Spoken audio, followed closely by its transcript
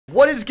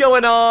What is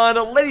going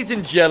on, ladies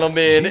and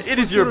gentlemen? It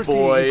is your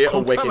boy,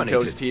 Awakened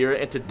Toast here,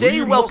 and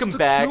today welcome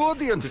back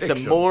to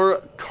some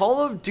more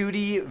Call of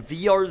Duty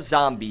VR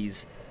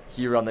Zombies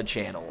here on the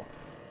channel.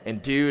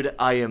 And dude,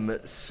 I am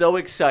so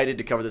excited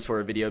to cover this for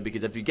a video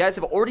because if you guys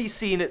have already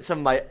seen some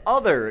of my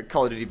other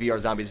Call of Duty VR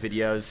Zombies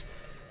videos,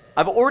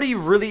 I've already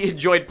really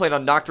enjoyed playing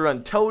on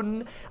Nocturne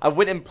Toten. I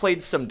went and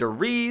played some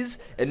Deriz,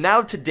 and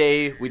now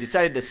today we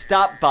decided to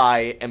stop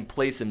by and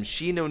play some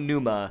Shi no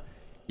Numa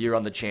here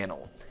on the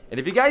channel. And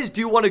if you guys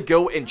do want to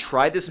go and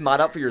try this mod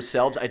out for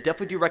yourselves, I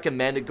definitely do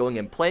recommend going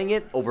and playing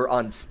it over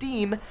on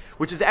Steam,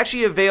 which is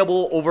actually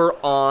available over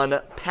on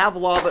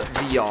Pavlov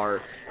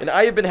VR. And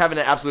I have been having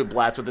an absolute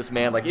blast with this,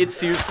 man. Like, it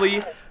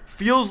seriously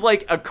feels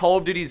like a Call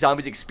of Duty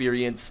Zombies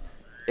experience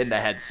in the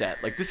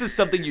headset. Like, this is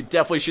something you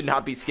definitely should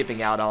not be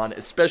skipping out on,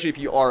 especially if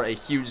you are a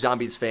huge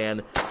Zombies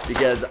fan,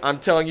 because I'm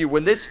telling you,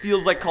 when this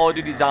feels like Call of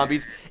Duty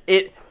Zombies,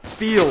 it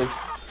feels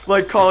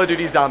like Call of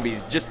Duty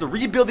Zombies. Just the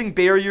rebuilding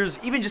barriers,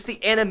 even just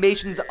the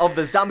animations of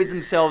the zombies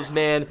themselves,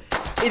 man.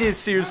 It is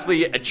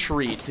seriously a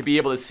treat to be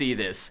able to see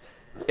this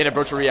in a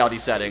virtual reality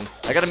setting.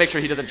 I gotta make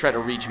sure he doesn't try to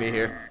reach me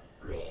here.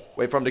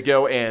 Wait for him to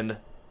go and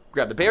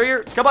grab the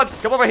barrier. Come on,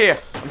 come over here.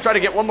 I'm trying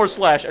to get one more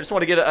slash. I just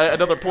want to get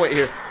another point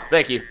here.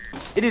 Thank you.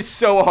 It is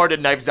so hard to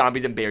knife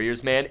zombies and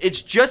barriers, man.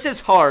 It's just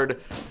as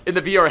hard in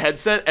the VR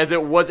headset as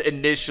it was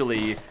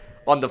initially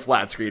on the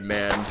flat screen,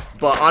 man.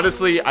 But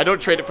honestly, I don't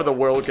trade it for the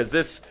world because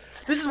this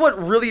is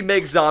what really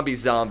makes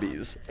zombies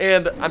zombies.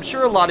 And I'm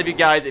sure a lot of you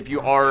guys, if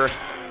you are,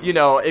 you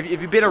know, if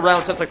you've been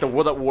around since like the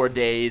World at War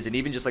days and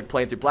even just like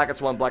playing through Black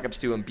Ops 1, Black Ops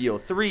 2, and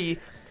BO3,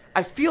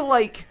 I feel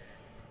like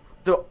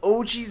the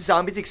OG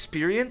Zombies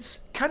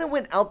experience kind of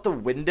went out the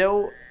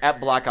window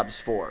at Black Ops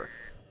 4.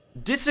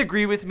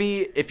 Disagree with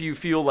me if you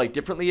feel like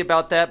differently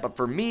about that, but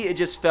for me it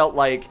just felt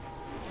like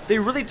they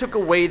really took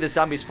away the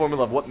Zombies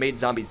formula of what made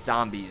zombies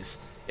zombies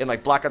in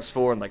like Black Ops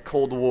 4 and like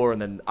Cold War,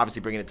 and then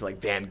obviously bringing it to like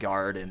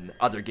Vanguard and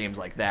other games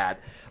like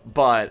that.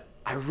 But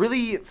I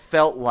really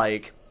felt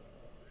like,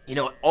 you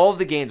know, all of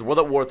the games, World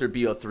at War through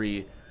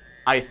BO3,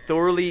 I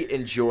thoroughly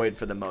enjoyed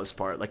for the most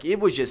part. Like, it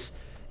was just,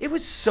 it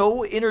was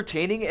so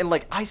entertaining, and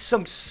like I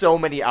sunk so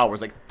many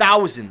hours, like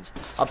thousands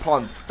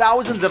upon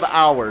thousands of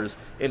hours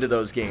into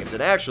those games.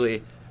 And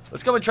actually,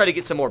 let's go and try to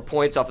get some more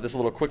points off of this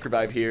little quick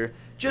revive here,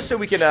 just so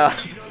we can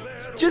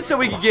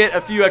get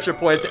a few extra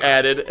points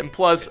added. And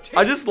plus,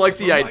 I just like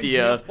the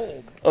idea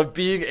of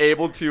being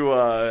able to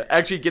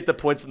actually get the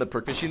points from the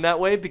perk machine that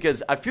way,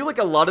 because I feel like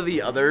a lot of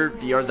the other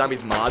VR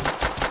Zombies mods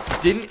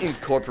didn't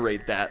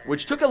incorporate that,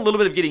 which took a little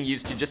bit of getting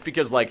used to, just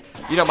because, like,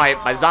 you know,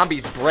 my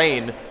zombies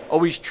brain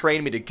always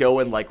trained me to go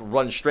and like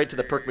run straight to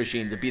the perk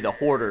machines and be the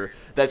hoarder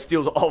that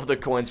steals all of the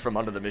coins from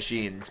under the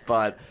machines.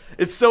 But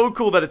it's so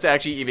cool that it's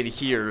actually even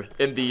here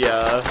in the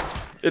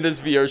in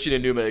this VR Shi no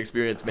Numa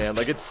experience, man.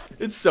 Like, it's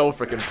so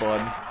freaking fun.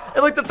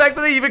 And like the fact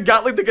that they even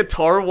got like the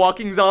guitar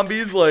walking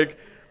zombies, like,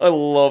 I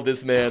love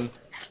this, man.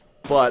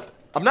 But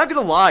I'm not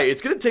gonna lie,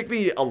 it's gonna take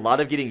me a lot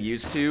of getting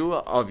used to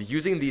of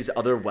using these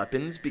other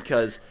weapons,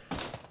 because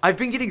I've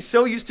been getting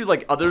so used to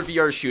like other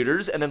VR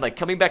shooters, and then like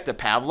coming back to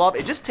Pavlov,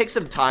 it just takes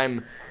some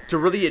time to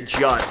really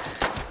adjust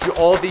to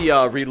all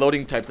the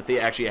reloading types that they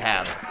actually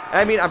have. And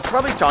I mean, I've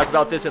probably talked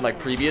about this in like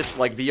previous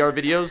like VR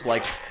videos.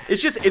 Like,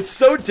 it's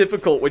so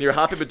difficult when you're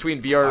hopping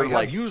between VR,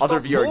 like other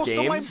VR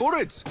games.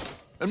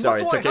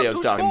 Sorry,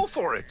 Takeo's talking.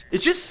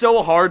 It's just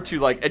so hard to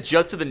like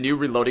adjust to the new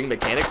reloading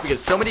mechanics,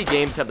 because so many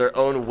games have their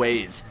own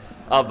ways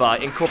of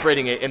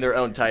incorporating it in their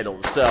own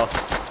titles. So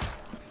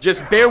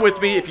just bear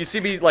with me if you see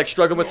me like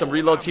struggling with some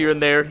reloads here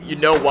and there. You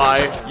know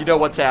why. You know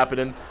what's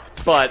happening.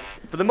 But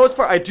for the most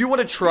part, I do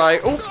want to try.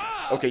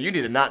 Oh, okay, you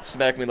need to not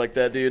smack me like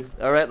that, dude.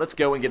 All right, let's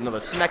go and get another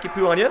smacky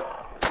poo on you.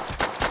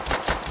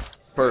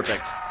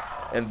 Perfect.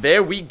 And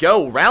there we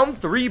go, round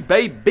 3,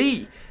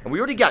 baby. And we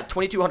already got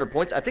 2,200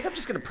 points. I think I'm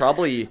just gonna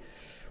probably,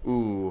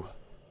 ooh,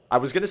 I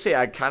was gonna say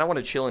I kind of want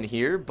to chill in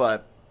here,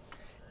 but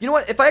you know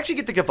what? If I actually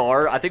get the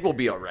Gavar, I think we'll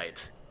be all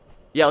right.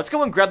 Yeah, let's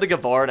go and grab the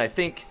Gavar, and I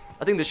think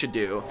this should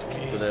do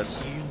for this.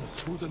 In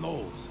through the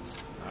nose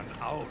and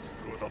out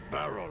through the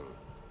barrel.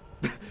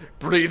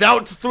 Breathe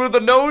out through the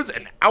nose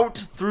and out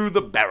through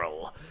the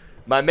barrel.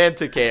 My man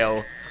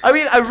Takeo. I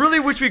mean, I really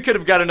wish we could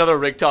have got another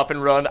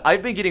Richtofen run.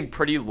 I've been getting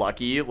pretty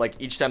lucky, like,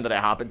 each time that I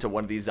hop into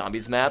one of these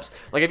zombies maps.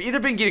 Like, I've either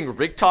been getting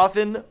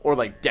Richtofen or,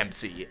 like,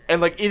 Dempsey.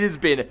 And, like, it has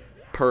been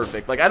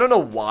perfect. Like, I don't know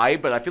why,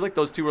 but I feel like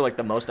those two were, like,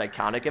 the most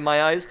iconic in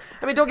my eyes.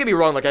 I mean, don't get me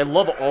wrong. Like, I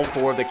love all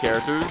 4 of the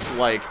characters.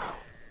 Like,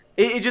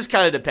 it just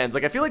kind of depends.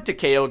 Like, I feel like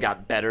Takeo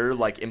got better,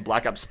 like, in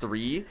Black Ops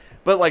 3.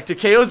 But, like,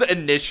 Takeo's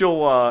initial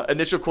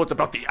quotes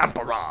about the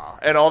Emperor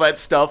and all that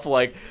stuff,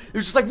 like, it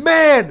was just like,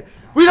 man,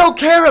 we don't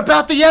care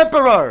about the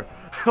Emperor!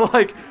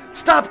 Like,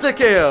 stop,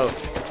 Takeo!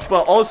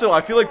 But also,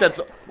 I feel like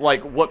that's,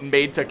 like, what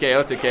made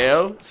Takeo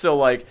Takeo. So,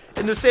 like,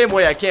 in the same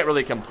way, I can't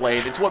really complain.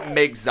 It's what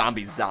makes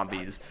zombies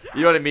zombies.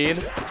 You know what I mean?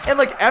 And,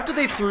 like, after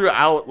they threw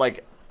out,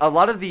 like, a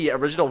lot of the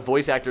original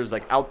voice actors,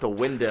 like, out the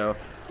window,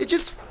 it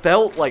just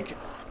felt like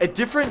a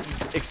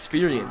different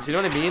experience, you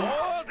know what I mean?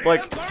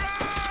 Like,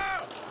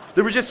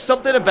 there was just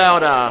something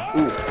about,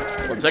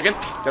 ooh, 1 second.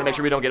 Gotta make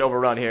sure we don't get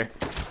overrun here.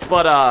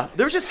 But,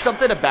 there was just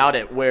something about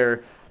it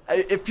where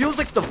it feels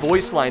like the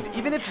voice lines,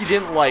 even if you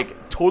didn't,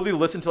 like, totally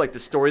listen to, like, the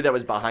story that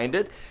was behind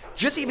it,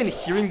 just even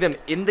hearing them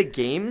in the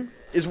game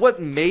is what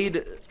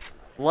made,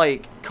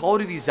 like, Call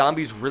of Duty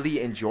Zombies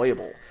really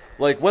enjoyable.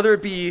 Like, whether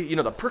it be, you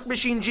know, the perk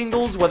machine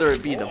jingles, whether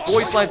it be the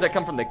voice lines that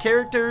come from the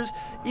characters,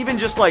 even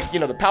just, like, you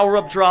know, the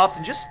power-up drops,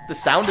 and just the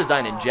sound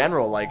design in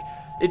general, like,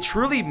 it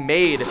truly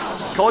made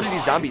Call of Duty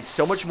Zombies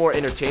so much more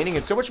entertaining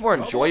and so much more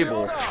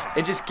enjoyable,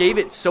 and just gave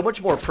it so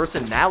much more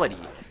personality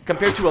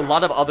compared to a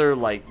lot of other,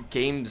 like,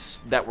 games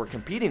that were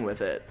competing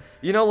with it.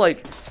 You know,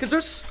 like, because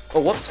there's,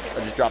 oh, whoops,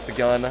 I just dropped the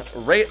gun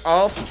right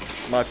off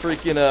my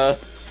freaking,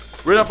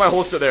 right off my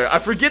holster there. I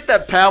forget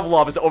that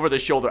Pavlov is over the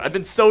shoulder. I've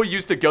been so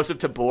used to Ghost of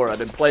Tabor. I've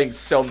been playing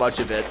so much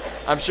of it.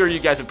 I'm sure you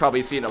guys have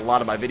probably seen a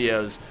lot of my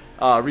videos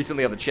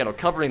recently on the channel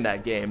covering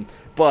that game.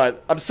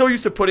 But I'm so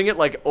used to putting it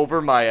like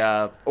over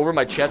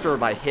my chest or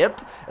my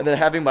hip, and then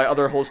having my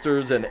other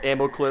holsters and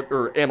ammo clip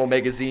or ammo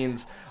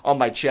magazines on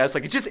my chest.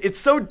 Like it's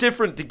so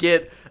different to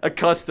get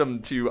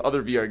accustomed to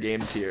other VR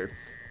games here.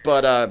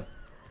 But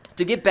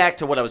to get back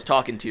to what I was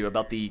talking to you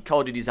about the Call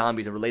of Duty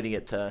Zombies and relating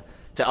it to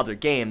other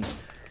games.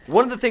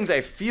 One of the things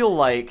I feel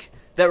like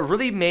that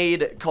really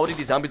made Call of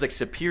Duty Zombies like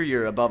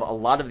superior above a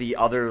lot of the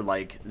other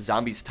like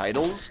Zombies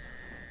titles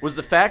was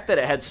the fact that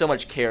it had so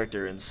much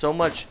character and so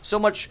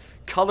much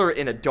color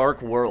in a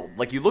dark world.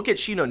 Like you look at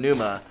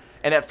Shinonuma,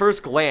 and at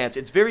first glance,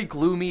 it's very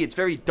gloomy, it's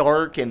very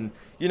dark, and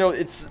you know,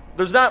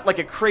 there's not like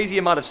a crazy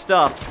amount of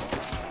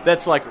stuff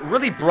that's like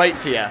really bright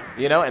to you,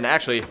 you know? And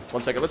actually,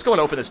 1 second, let's go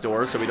and open this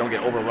door so we don't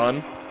get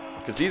overrun,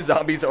 because these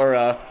zombies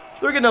are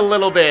they're getting a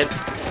little bit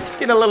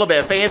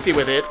fancy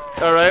with it.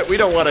 All right, we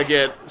don't want to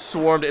get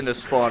swarmed in the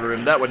spawn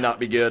room. That would not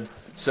be good.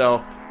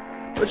 So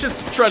let's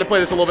just try to play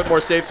this a little bit more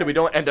safe so we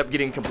don't end up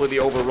getting completely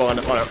overrun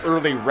on an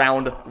early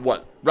round,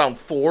 what, round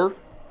 4?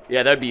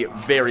 Yeah, that'd be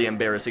very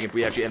embarrassing if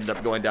we actually ended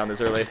up going down this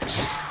early.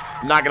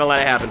 I'm not gonna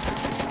let it happen.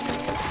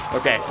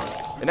 Okay,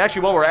 and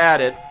actually while we're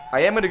at it,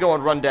 I am gonna go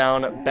and run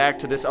down back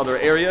to this other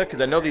area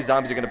because I know these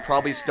zombies are gonna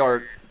probably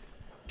start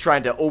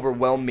trying to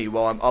overwhelm me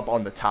while I'm up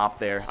on the top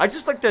there. I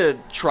just like to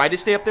try to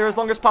stay up there as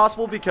long as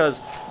possible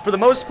because for the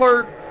most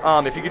part,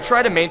 if you could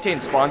try to maintain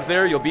spawns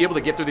there, you'll be able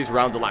to get through these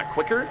rounds a lot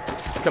quicker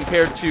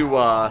compared to,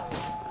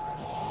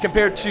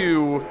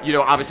 you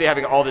know, obviously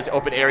having all this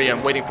open area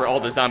and waiting for all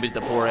the zombies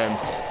to pour in.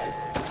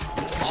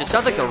 It just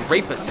sounds like they're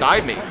right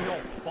beside me.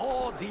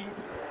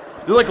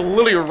 They're like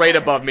literally right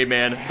above me,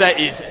 man. That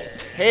is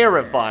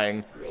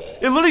terrifying.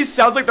 It literally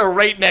sounds like they're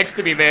right next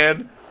to me,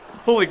 man.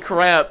 Holy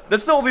crap.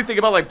 That's the only thing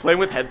about like playing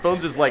with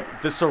headphones is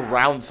like the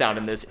surround sound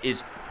in this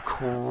is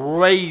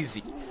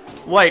crazy.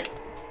 Like,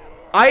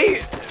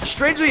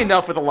 strangely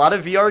enough, with a lot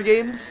of VR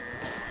games,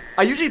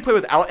 I usually play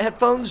without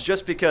headphones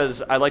just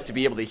because I like to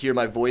be able to hear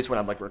my voice when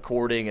I'm like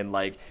recording and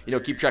like, you know,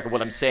 keep track of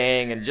what I'm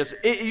saying, and just,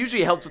 it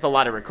usually helps with a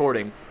lot of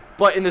recording.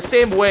 But in the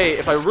same way,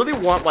 if I really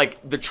want like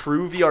the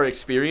true VR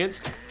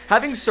experience,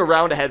 having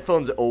surround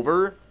headphones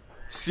over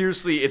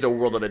seriously is a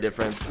world of a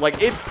difference.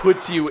 Like, it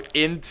puts you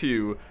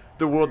into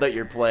the world that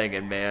you're playing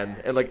in,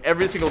 man. And like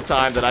every single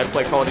time that I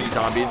play Call of Duty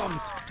Zombies,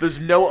 there's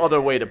no other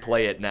way to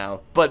play it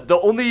now. But the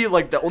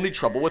only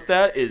trouble with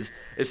that is,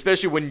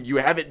 especially when you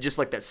have it just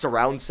like that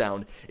surround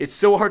sound, it's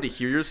so hard to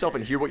hear yourself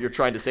and hear what you're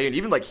trying to say, and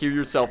even like hear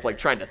yourself like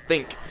trying to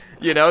think,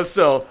 you know?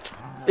 So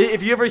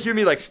if you ever hear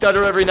me like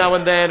stutter every now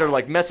and then, or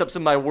like mess up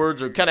some of my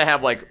words, or kind of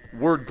have like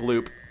word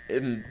gloop,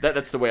 and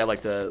that's the way I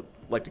like to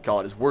call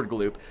it, is word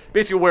gloop.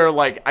 Basically where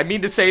like I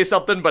mean to say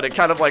something, but it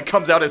kind of like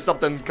comes out as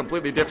something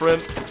completely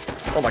different.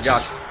 Oh my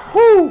gosh.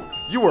 Whoo!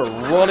 You were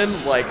running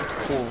like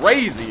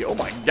crazy. Oh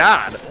my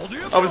god.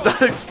 I was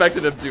not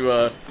expecting him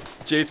to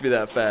chase me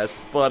that fast.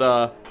 But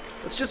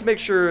let's just make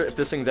sure if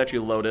this thing's actually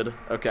loaded.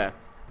 Okay.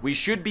 We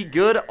should be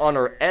good on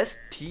our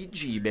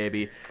STG,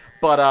 baby.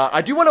 But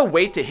I do want to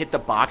wait to hit the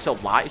box a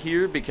lot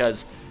here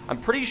because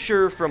I'm pretty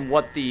sure from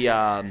what the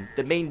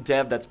main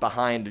dev that's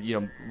behind,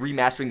 you know,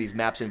 remastering these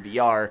maps in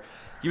VR,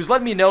 he was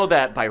letting me know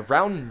that by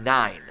round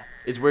 9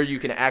 is where you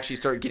can actually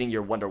start getting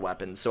your wonder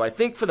weapons. So I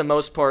think for the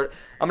most part,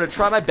 I'm going to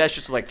try my best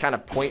just to like kind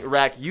of point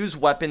rack, use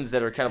weapons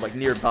that are kind of like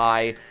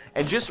nearby,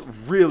 and just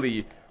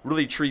really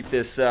treat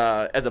this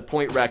as a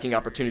point racking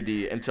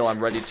opportunity until I'm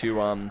ready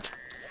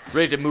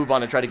to move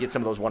on and try to get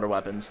some of those wonder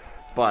weapons.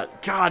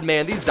 But god,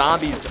 man, these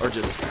zombies are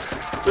just,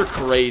 they're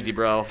crazy,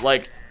 bro.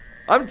 Like,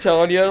 I'm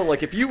telling you,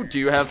 like, if you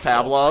do have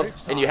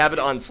Pavlov and you have it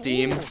on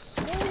Steam,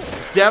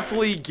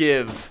 definitely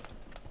give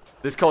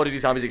this Call of Duty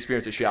Zombies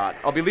experience a shot.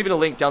 I'll be leaving a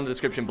link down in the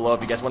description below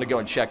if you guys want to go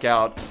and check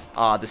out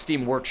the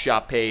Steam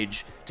Workshop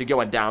page to go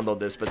and download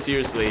this. But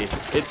seriously,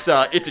 it's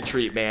a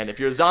treat, man. If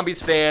you're a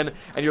Zombies fan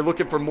and you're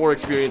looking for more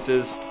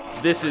experiences,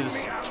 this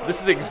is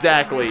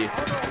exactly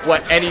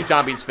what any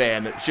Zombies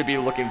fan should be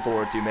looking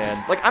forward to,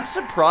 man. Like, I'm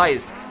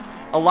surprised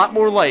a lot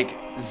more like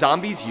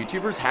Zombies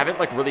YouTubers haven't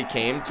like really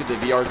came to the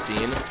VR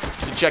scene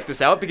to check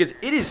this out, because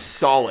it is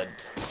solid.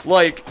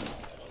 Like,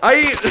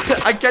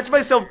 I catch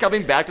myself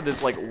coming back to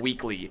this like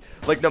weekly.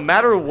 Like, no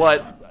matter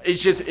what,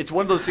 it's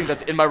one of those things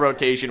that's in my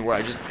rotation where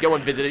I just go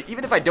and visit it.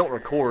 Even if I don't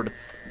record,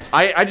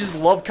 I just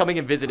love coming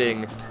and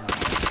visiting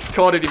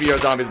Call of Duty VR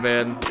Zombies,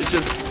 man.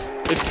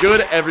 It's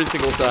good every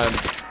single time.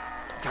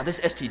 God, this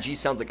STG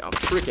sounds like a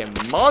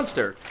freaking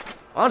monster.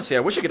 Honestly, I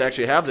wish I could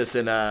actually have this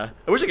in,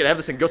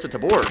 Ghost of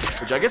Tabor,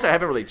 which I guess I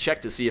haven't really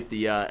checked to see if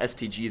the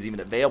STG is even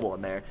available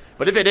in there.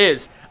 But if it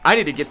is, I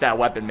need to get that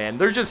weapon, man.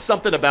 There's just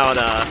something about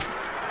the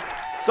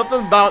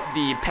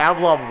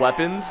Pavlov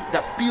weapons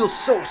that feels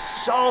so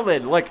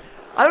solid. Like,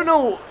 I don't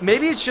know,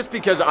 maybe it's just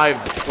because I've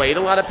played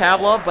a lot of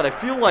Pavlov, but I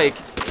feel like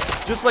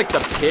just like the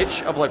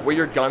pitch of like where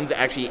your gun's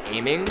actually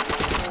aiming,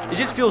 it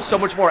just feels so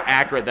much more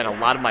accurate than a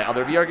lot of my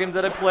other VR games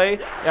that I play.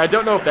 And I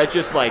don't know if that's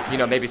just like, you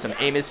know, maybe some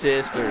aim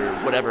assist or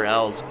whatever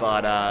else,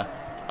 but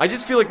I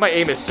just feel like my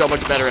aim is so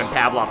much better in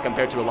Pavlov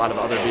compared to a lot of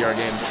other VR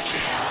games.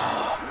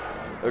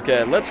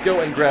 Okay, let's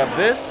go and grab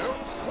this.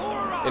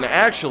 And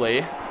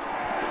actually,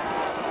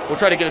 we'll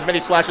try to get as many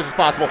slashes as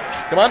possible.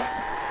 Come on.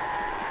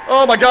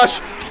 Oh my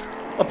gosh.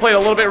 I'm playing a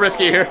little bit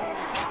risky here.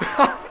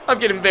 I'm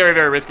getting very,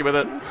 very risky with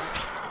it.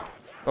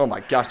 Oh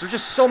my gosh, there's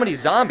just so many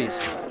zombies.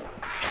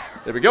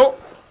 There we go.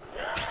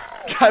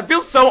 God, it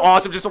feels so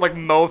awesome just to like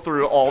mow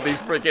through all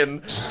these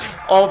freaking,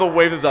 all the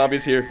waves of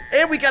zombies here.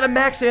 And we got a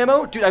max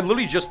ammo. Dude, I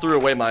literally just threw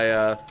away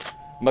my,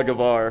 my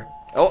Gavar.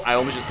 Oh, I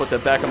almost just put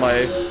that back on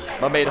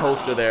my main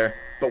holster there.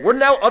 But we're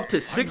now up to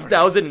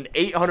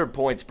 6,800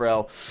 points,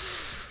 bro.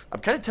 I'm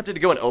kind of tempted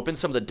to go and open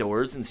some of the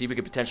doors and see if we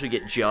could potentially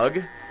get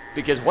Jug.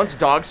 Because once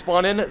dogs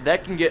spawn in,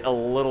 that can get a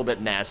little bit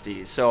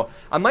nasty. So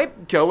I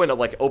might go and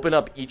like open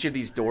up each of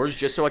these doors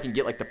just so I can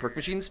get like the perk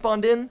machine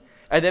spawned in.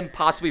 And then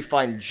possibly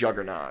find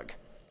Juggernog.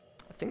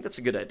 I think that's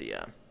a good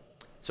idea.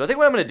 So I think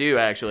what I'm going to do,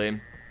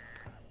 actually...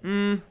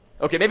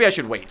 okay, maybe I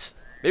should wait.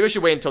 Maybe I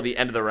should wait until the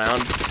end of the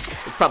round.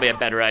 It's probably a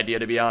better idea,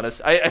 to be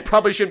honest. I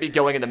probably shouldn't be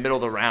going in the middle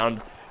of the round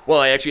while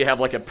I actually have,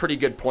 like, a pretty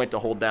good point to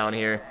hold down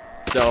here.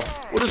 So,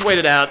 we'll just wait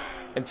it out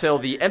until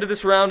the end of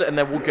this round, and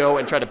then we'll go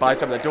and try to buy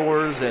some of the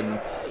doors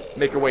and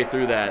make our way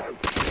through that.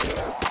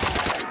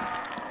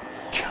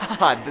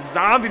 God, the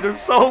zombies are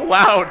so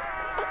loud.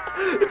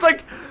 It's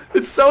like...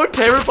 It's so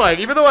terrifying.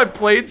 Even though I've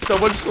played so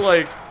much,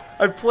 like...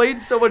 I've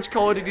played so much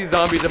Call of Duty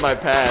Zombies in my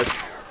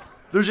past,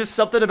 there's just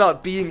something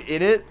about being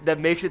in it that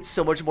makes it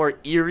so much more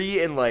eerie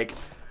and, like...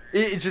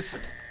 It just...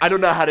 I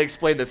don't know how to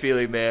explain the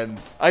feeling, man.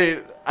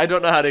 I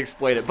don't know how to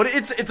explain it. But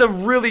it's a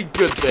really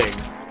good thing.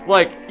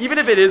 Like, even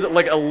if it is,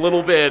 like, a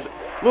little bit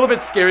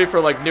scary for,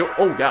 like, new...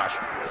 Oh, gosh.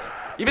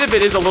 Even if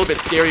it is a little bit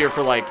scarier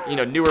for, like, you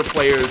know, newer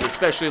players,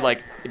 especially,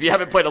 like, if you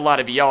haven't played a lot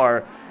of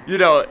VR, you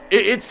know,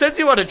 it sets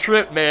you on a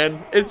trip,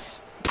 man.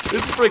 It's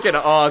freaking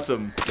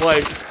awesome.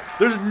 Like,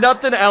 there's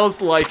nothing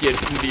else like it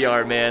in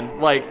VR, man.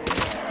 Like,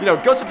 you know,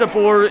 Ghost of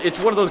Tabor, it's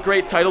one of those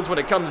great titles when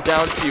it comes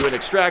down to an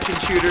extraction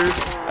shooter.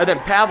 And then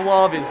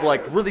Pavlov is,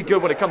 like, really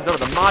good when it comes down to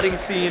the modding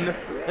scene.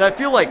 And I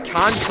feel like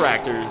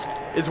Contractors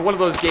is one of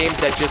those games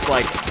that just,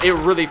 like, it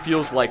really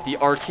feels like the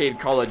arcade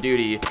Call of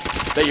Duty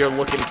that you're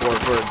looking for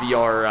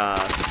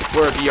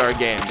a VR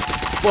game.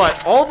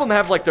 But all of them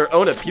have, like, their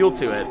own appeal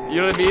to it.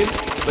 You know what I mean?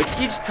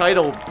 Like, each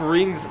title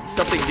brings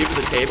something new to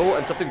the table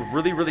and something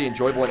really, really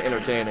enjoyable and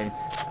entertaining.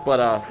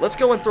 But, let's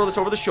go and throw this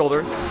over the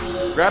shoulder,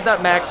 grab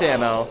that max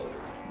ammo,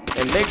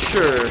 and make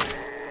sure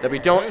that we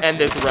don't end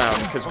this round,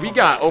 because we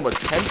got almost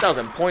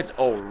 10,000 points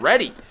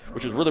already,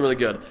 which is really, really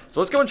good. So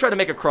let's go and try to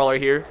make a crawler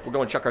here. We'll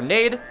go and chuck our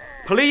nade.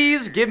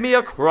 Please give me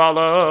a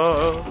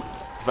crawler.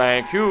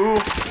 Thank you.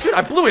 Dude,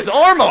 I blew his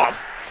arm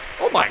off.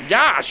 Oh, my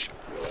gosh.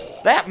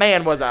 That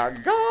man was a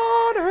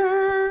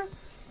goner.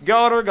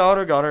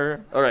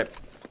 Goner. All right.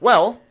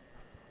 Well,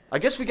 I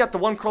guess we got the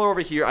one crawler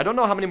over here. I don't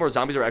know how many more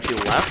zombies are actually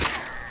left.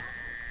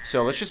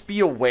 So let's just be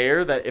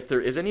aware that if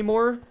there is any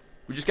more,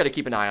 we just got to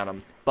keep an eye on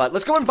them. But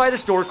let's go and buy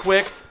this door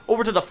quick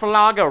over to the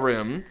Flaga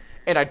room.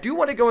 And I do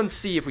want to go and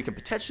see if we can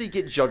potentially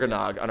get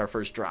Juggernog on our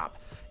first drop.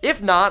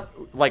 If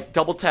not, like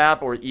double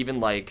tap or even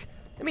like,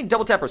 I mean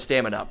double tap or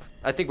stamina up.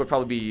 I think would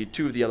probably be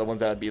two of the other ones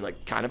that I'd be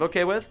like kind of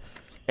okay with.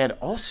 And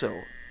also,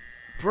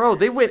 bro,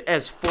 they went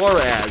as far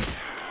as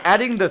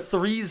adding the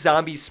 3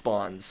 zombie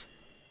spawns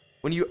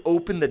when you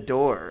open the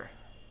door.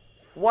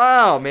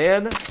 Wow,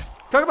 man.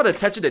 Talk about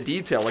attention to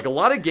detail. Like, a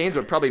lot of games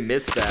would probably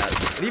miss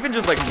that. And even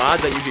just, like,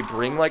 mods that usually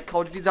bring, like,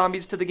 Call of Duty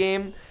Zombies to the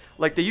game,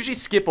 like, they usually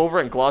skip over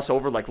and gloss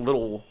over, like,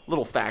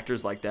 little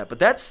factors like that. But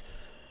that's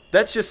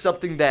just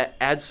something that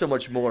adds so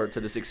much more to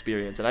this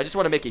experience. And I just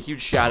want to make a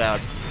huge shout out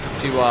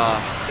to,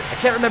 I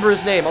can't remember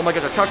his name. Oh my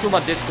gosh, I talked to him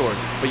on Discord.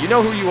 But you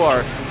know who you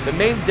are. The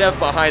main dev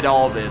behind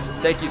all of this.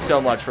 Thank you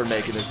so much for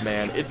making this,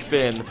 man. It's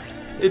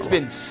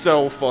been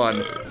so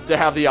fun to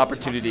have the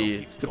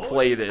opportunity to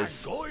play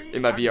this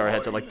in my VR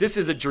headset. Like, this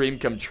is a dream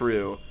come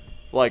true.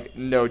 Like,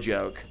 no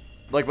joke.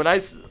 Like, when I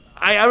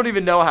don't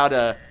even know how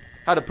to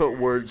put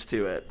words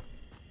to it.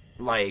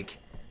 Like,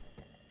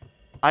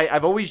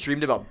 I've always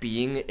dreamed about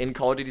being in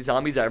Call of Duty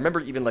Zombies. I remember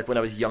even, like, when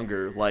I was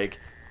younger, like,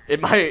 in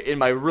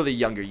my really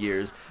younger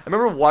years, I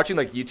remember watching,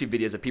 like, YouTube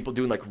videos of people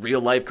doing, like,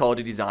 real-life Call of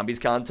Duty Zombies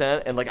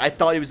content, and, like, I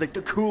thought it was, like,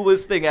 the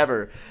coolest thing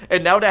ever.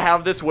 And now to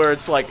have this where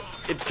it's, like,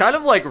 it's kind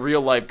of like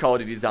real-life Call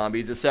of Duty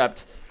Zombies,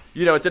 except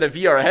you know, it's in a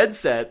VR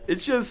headset.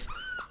 It's just,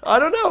 I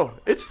don't know.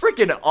 It's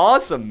freaking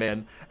awesome,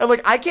 man. And,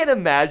 like, I can't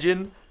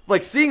imagine,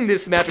 like, seeing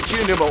this map, and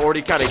Shinonuma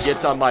already kind of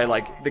gets on my,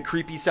 like, the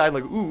creepy side,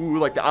 like, ooh,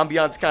 like, the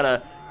ambiance kind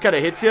of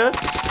hits you.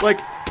 Like,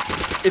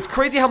 it's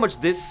crazy how much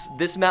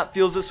this map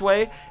feels this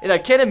way, and I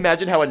can't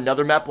imagine how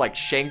another map like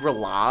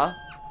Shangri-La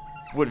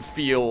would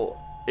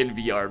feel in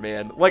VR,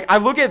 man. Like, I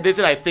look at this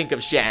and I think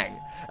of Shang.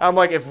 I'm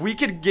like, if we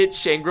could get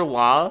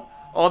Shangri-La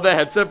on the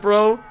headset,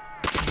 bro,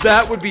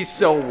 that would be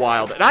so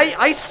wild. And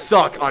I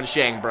suck on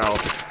Shang, bro.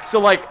 So,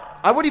 like,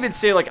 I wouldn't even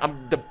say, like,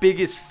 I'm the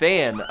biggest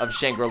fan of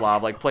Shangri-La,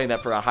 like, playing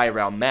that for a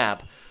high-round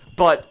map.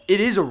 But it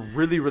is a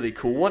really, really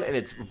cool one, and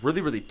it's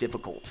really, really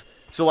difficult.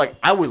 So, like,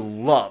 I would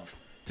love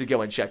to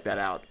go and check that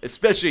out,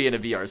 especially in a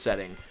VR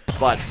setting.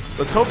 But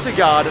let's hope to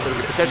God that we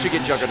can potentially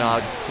get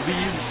Juggernog.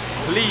 Please,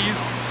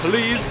 please,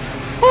 please.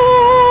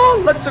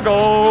 Oh, let's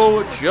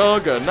go,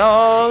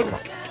 Juggernog.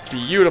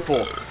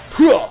 Beautiful.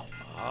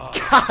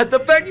 God, the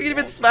fact you can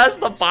even smash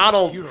the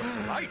bottles.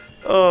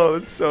 Oh,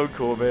 it's so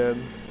cool,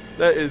 man.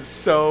 That is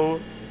so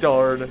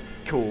darn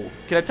cool.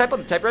 Can I type on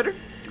the typewriter?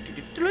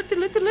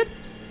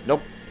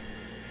 Nope.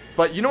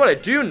 But you know what I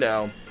do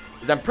know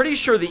is I'm pretty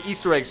sure the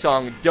Easter egg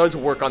song does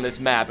work on this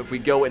map if we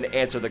go and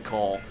answer the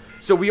call.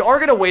 So we are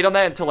going to wait on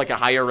that until like a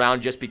higher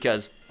round, just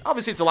because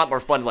obviously it's a lot more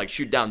fun to like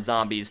shoot down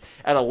zombies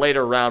at a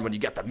later round when you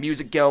got the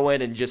music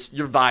going and just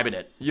you're vibing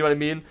it. You know what I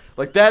mean?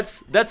 Like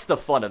that's the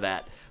fun of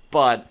that.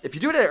 But if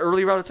you do it at an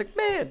early round, it's like,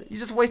 man, you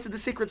just wasted the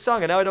secret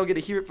song and now I don't get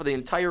to hear it for the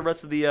entire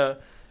rest of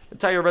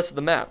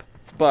the map.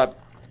 But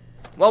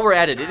while we're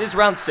at it, it is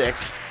round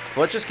 6. So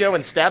let's just go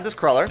and stab this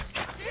crawler.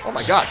 Oh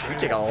my gosh, you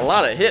take a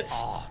lot of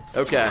hits.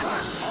 Okay.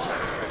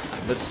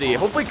 Let's see.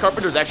 Hopefully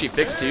Carpenter's actually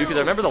fixed too, because I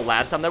remember the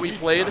last time that we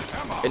played,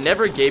 it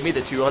never gave me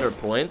the 200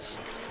 points.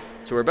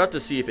 So we're about to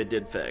see if it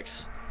did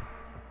fix.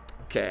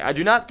 Okay, I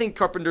do not think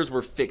Carpenter's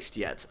were fixed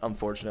yet,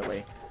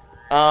 unfortunately.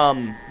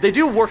 They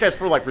do work as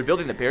for like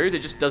rebuilding the barriers,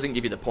 it just doesn't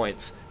give you the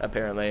points,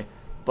 apparently.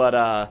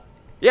 But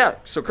yeah,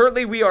 so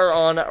currently we are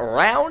on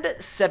round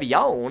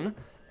 7,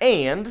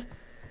 and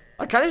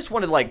I kind of just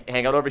want to like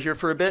hang out over here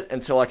for a bit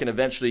until I can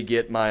eventually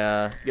get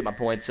my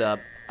points up.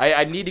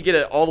 I need to get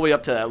it all the way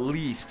up to at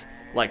least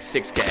like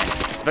 6K.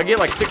 If I get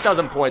like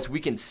 6,000 points, we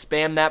can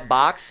spam that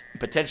box and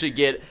potentially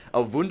get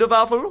a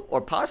Wunderwaffe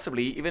or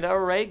possibly even a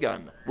ray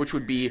gun, which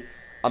would be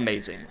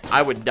amazing.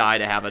 I would die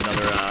to have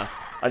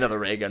another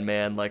ray gun,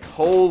 man. Like,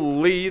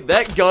 holy,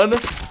 that gun,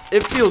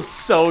 it feels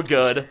so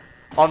good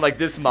on like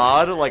this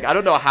mod. Like, I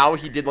don't know how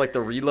he did like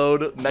the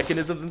reload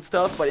mechanisms and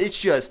stuff, but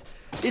it's just,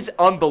 it's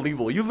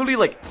unbelievable. You literally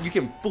like, you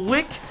can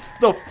flick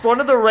the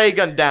front of the ray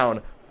gun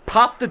down,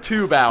 pop the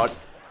tube out,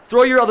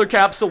 throw your other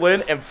capsule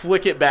in, and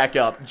flick it back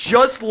up.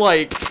 Just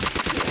like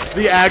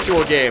the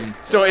actual game.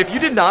 So if you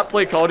did not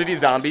play Call of Duty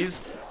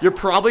Zombies, you're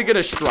probably going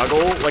to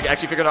struggle, like,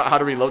 actually figuring out how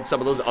to reload some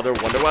of those other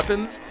wonder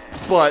weapons.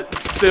 But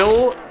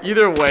still,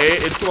 either way,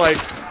 it's like,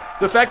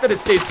 the fact that it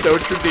stayed so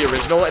true to the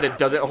original and it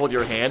doesn't hold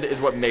your hand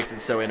is what makes it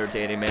so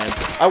entertaining, man.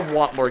 I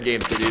want more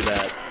games to do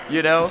that,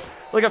 you know?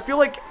 Like, I feel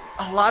like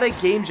a lot of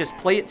games just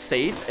play it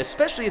safe,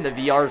 especially in the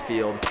VR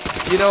field.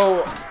 You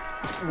know,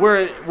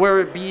 where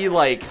it be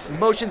like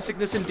motion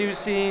sickness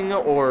inducing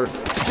or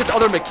just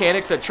other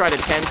mechanics that try to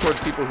tend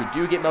towards people who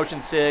do get motion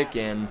sick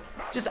and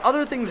just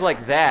other things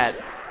like that.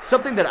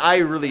 Something that I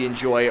really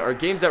enjoy are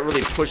games that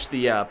really push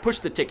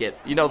the ticket.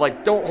 You know,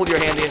 like don't hold your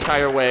hand the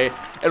entire way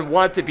and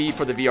want it to be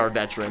for the VR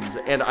veterans.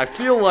 And I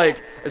feel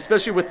like,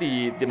 especially with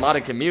the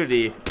modding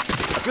community,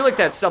 I feel like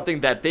that's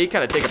something that they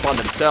kind of take upon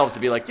themselves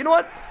to be like, you know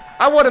what?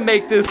 I want to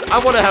make this, I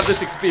want to have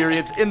this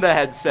experience in the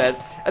headset,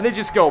 and they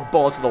just go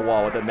balls to the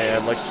wall with it,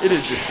 man. Like, it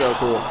is just so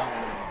cool.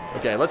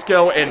 Okay, let's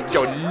go and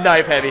go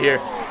knife heavy here.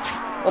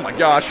 Oh my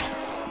gosh.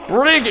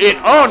 Bring it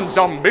on,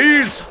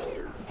 zombies!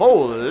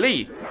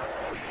 Holy.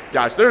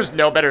 Gosh, there's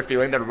no better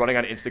feeling than running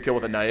on insta-kill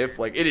with a knife.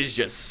 Like, it is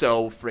just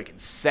so freaking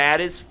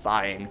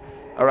satisfying.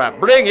 Alright,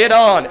 bring it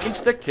on!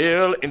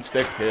 Insta-kill,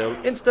 insta-kill,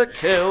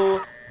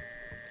 insta-kill.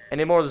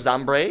 Any more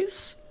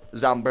zombres?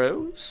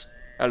 Zombros?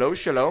 Hello,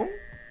 shalom?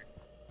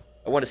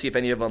 I want to see if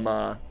any of them,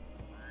 oh,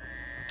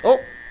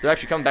 they're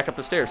actually coming back up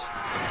the stairs.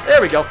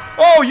 There we go.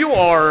 Oh, you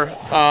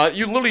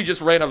literally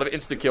just ran out of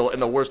insta-kill in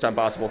the worst time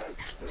possible.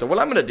 So what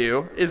I'm going to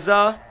do is,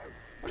 I'm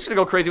just going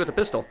to go crazy with the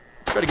pistol.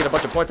 Try to get a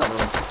bunch of points out of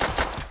him.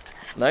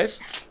 Nice.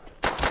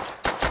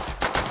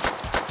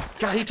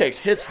 God, he takes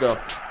hits, though.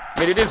 I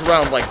mean, it is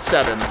round, like,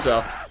 7,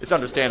 so it's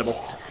understandable.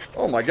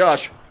 Oh, my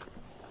gosh.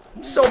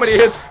 So many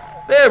hits.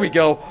 There we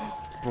go.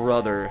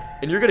 Brother.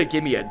 And you're going to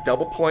give me a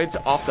double points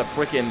off the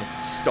freaking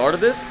start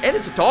of this? And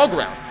it's a dog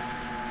round.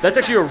 That's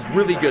actually a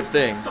really good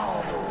thing.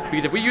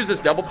 Because if we use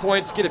this double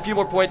points, get a few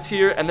more points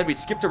here, and then we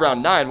skip to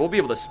round 9, we'll be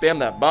able to spam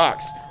that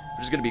box,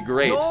 which is going to be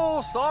great.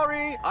 No,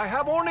 sorry. I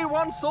have only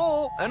one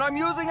soul, and I'm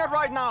using it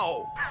right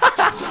now.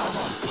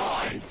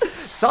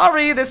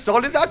 Sorry, this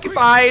soul is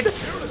occupied.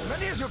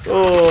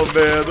 Oh,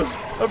 man.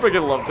 I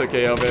freaking love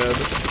Takeo, man.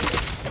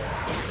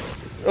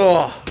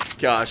 Oh,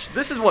 gosh.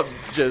 This is what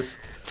just...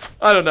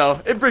 I don't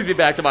know. It brings me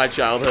back to my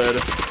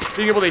childhood.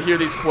 Being able to hear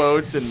these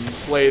quotes and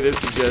play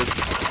this is just...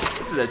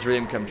 This is a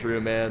dream come true,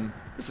 man.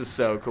 This is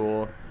so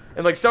cool.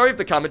 And like, sorry if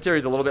the commentary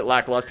is a little bit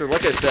lackluster.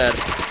 Like I said,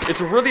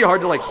 it's really hard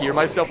to like hear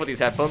myself with these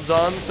headphones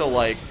on. So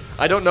like,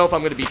 I don't know if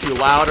I'm gonna be too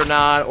loud or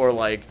not, or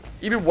like,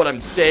 even what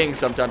I'm saying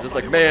sometimes. It's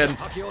like, man,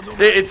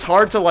 it's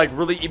hard to like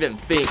really even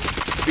think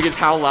because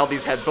how loud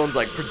these headphones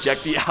like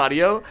project the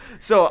audio.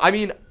 So I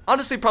mean,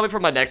 honestly, probably for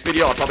my next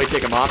video, I'll probably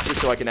take them off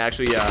just so I can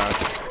actually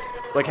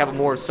like have a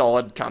more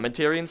solid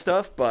commentary and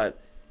stuff.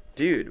 But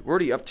dude, we're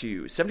already up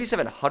to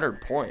 7,700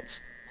 points.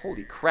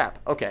 Holy crap.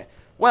 Okay,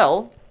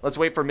 well, let's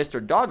wait for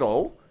Mr.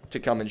 Doggo to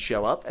come and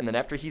show up, and then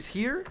after he's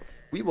here,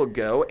 we will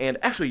go. And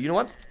actually, you know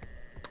what?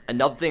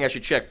 Another thing I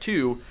should check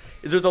too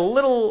is there's a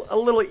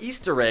little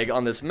Easter egg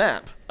on this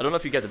map. I don't know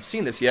if you guys have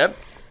seen this yet,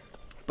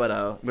 but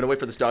I'm gonna wait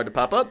for this dog to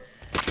pop up.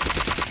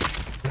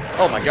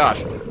 Oh my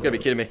gosh, you gotta be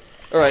kidding me.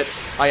 All right,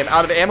 I am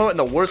out of ammo in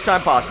the worst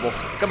time possible.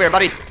 Come here,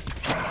 buddy.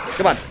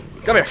 Come on,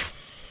 come here.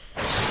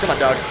 Come on,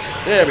 dog.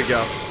 There we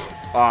go.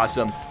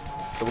 Awesome.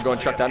 So we're going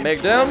to chuck that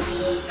Meg down.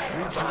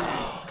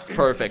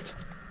 Perfect.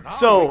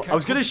 So, I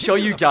was going to show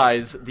you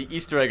guys the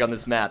Easter egg on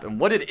this map, and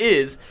what it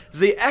is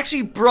they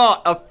actually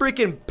brought a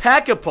freaking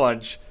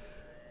Pack-a-Punch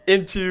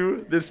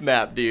into this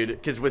map, dude.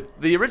 Because with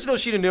the original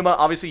Shinonuma,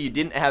 obviously you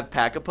didn't have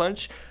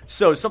Pack-a-Punch,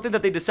 so something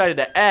that they decided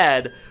to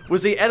add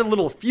was they added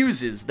little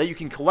fuses that you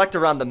can collect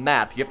around the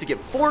map. You have to get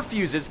 4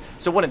 fuses,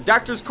 so one in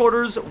Doctor's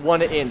Quarters,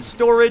 one in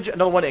Storage,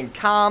 another one in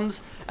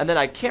Comms, and then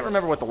I can't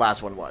remember what the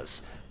last one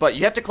was. But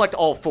you have to collect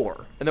all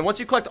 4, and then once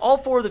you collect all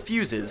 4 of the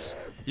fuses,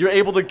 you're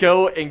able to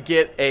go and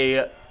get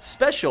a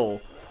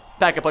special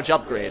Pack-a-Punch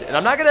upgrade. And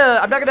I'm not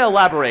gonna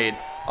elaborate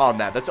on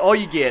that. That's all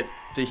you get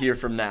to hear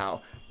from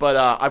now. But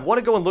I want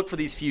to go and look for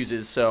these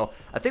fuses. So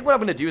I think what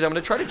I'm gonna do is I'm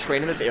gonna try to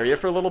train in this area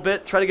for a little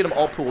bit, try to get them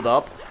all pooled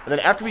up, and then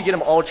after we get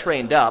them all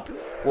trained up,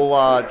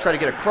 we'll try to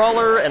get a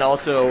crawler and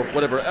also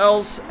whatever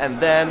else, and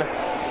then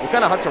we'll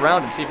kind of hunt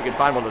around and see if we can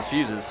find one of those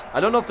fuses. I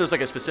don't know if there's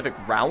like a specific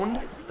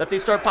round that they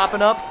start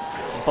popping up,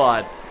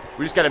 but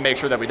we just got to make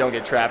sure that we don't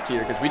get trapped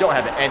here because we don't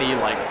have any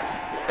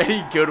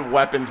good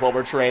weapons while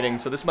we're training.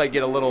 So this might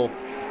get a little freaky.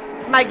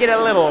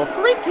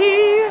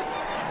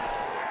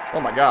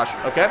 Oh my gosh.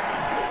 Okay.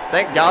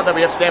 Thank God that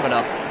we have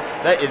stamina.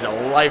 That is a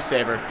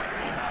lifesaver.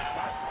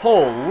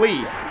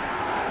 Holy.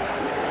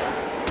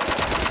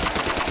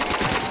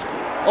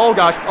 Oh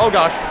gosh. Oh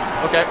gosh.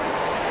 Okay.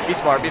 Be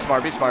smart. Be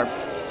smart. Be smart.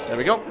 There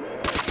we go.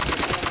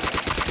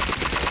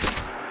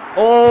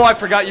 Oh, I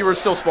forgot you were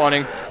still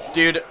spawning.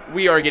 Dude,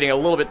 we are getting a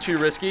little bit too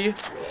risky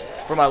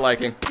for my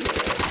liking.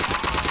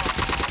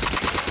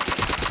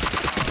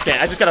 Okay,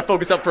 I just gotta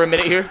focus up for a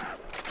minute here.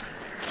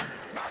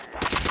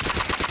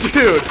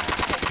 Dude,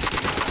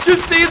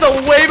 just see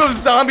the wave of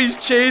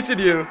zombies chasing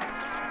you.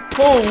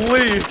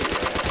 Holy.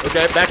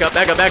 Okay, back up,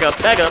 back up, back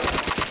up, back up.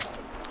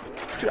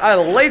 Dude, I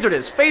lasered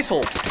his face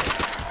hole.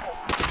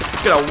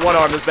 Just gonna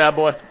one-arm this bad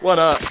boy. One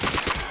up.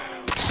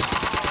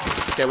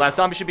 Okay, last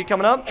zombie should be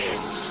coming up.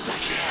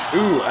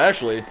 Ooh,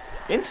 actually,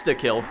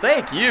 insta-kill.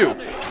 Thank you.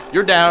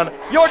 You're down,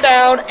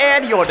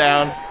 and you're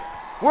down.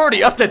 We're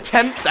already up to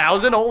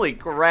 10,000. Holy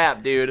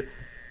crap, dude.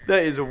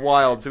 That is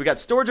wild. So we got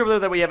storage over there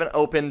that we haven't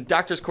opened.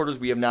 Doctor's Quarters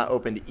we have not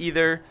opened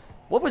either.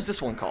 What was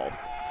this one called?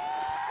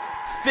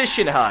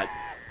 Fishing Hut.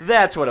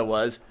 That's what it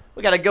was.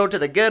 We gotta go to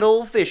the good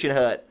old fishing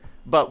hut.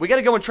 But we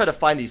gotta go and try to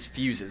find these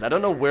fuses. I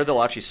don't know where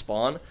they'll actually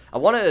spawn. I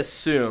want to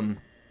assume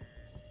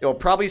it'll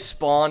probably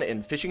spawn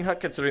in Fishing Hut,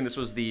 considering this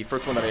was the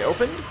first one that I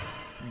opened.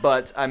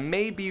 But I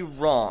may be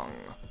wrong.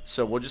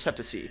 So we'll just have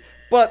to see.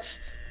 But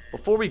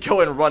before we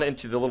go and run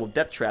into the little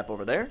death trap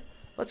over there,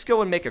 let's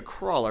go and make a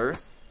crawler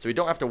so we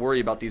don't have to worry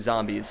about these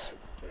zombies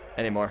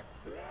anymore.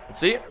 Let's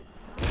see.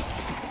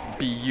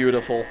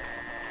 Beautiful.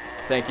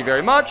 Thank you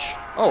very much.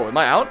 Oh, am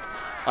I out?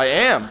 I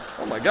am.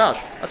 Oh my gosh.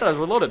 I thought I was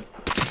reloaded.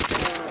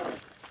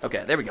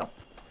 Okay, there we go.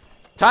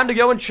 Time to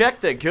go and check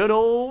the good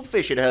old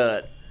fishing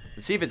hut.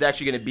 Let's see if it's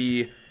actually going to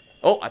be...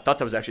 Oh, I thought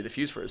that was actually the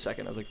fuse for a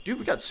second. I was like, dude,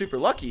 we got super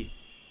lucky.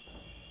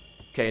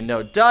 Okay,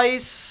 no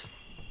dice.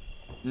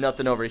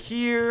 Nothing over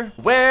here.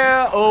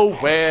 Where, oh,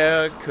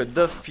 where could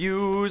the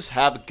fuse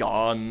have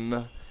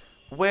gone?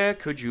 Where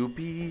could you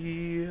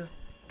be?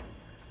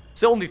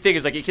 So the only thing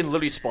is, like, it can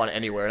literally spawn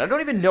anywhere. And I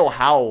don't even know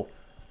how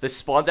the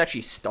spawns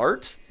actually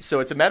start. So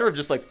it's a matter of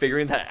just, like,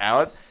 figuring that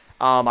out.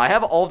 I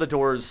have all the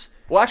doors.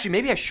 Well, actually,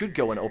 maybe I should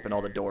go and open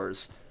all the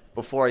doors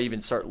before I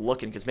even start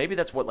looking. Because maybe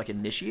that's what, like,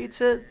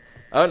 initiates it.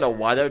 I don't know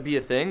why that would be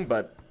a thing,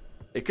 but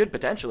it could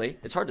potentially.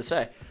 It's hard to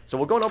say. So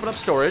we'll go and open up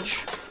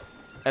storage.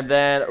 And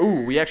then,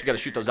 ooh, we actually got to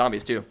shoot those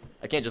zombies, too.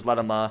 I can't just let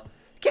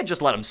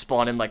them,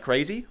 spawn in like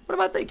crazy. What am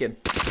I thinking?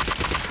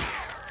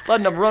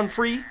 Letting them run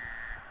free?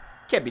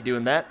 Can't be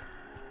doing that.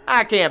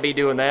 I can't be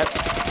doing that.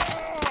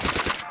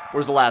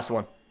 Where's the last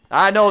one?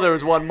 I know there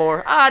was one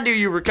more. I knew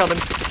you were coming.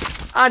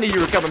 I knew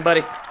you were coming,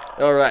 buddy.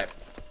 All right.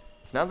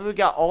 So now that we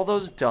got all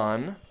those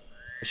done,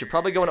 I should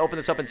probably go and open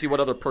this up and see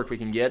what other perk we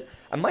can get.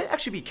 I might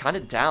actually be kind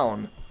of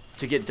down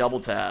to get double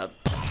tap.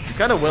 I'm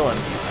kind of willing.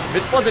 If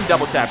it spawns in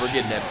double tap, we're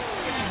getting it.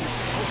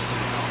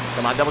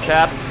 Come on, double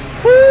tap.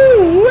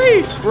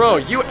 Woo-wee! Bro,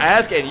 you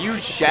ask and you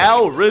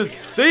shall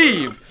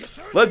receive.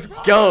 Let's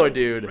go,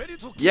 dude.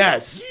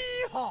 Yes.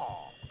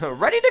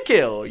 Ready to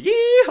kill.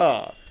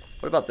 Yeehaw.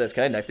 What about this?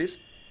 Can I knife these?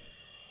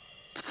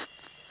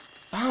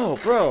 Oh,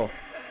 bro.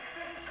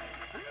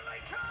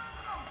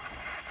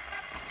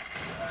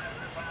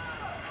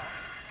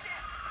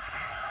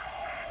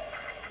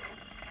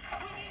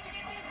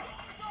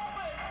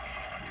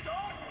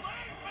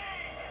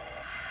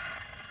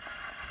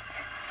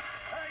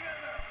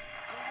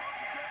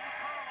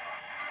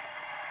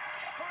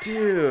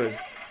 Dude.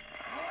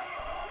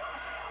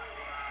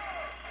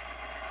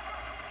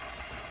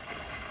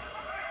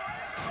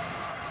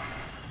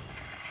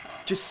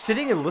 Just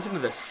sitting and listening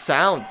to the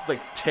sounds, it's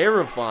like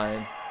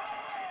terrifying.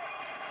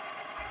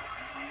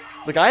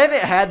 Like, I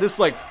haven't had this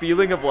like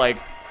feeling of like,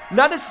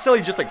 not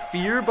necessarily just like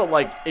fear, but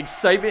like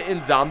excitement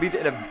in zombies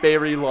in a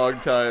very long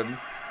time.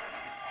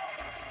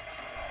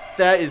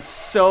 That is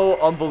so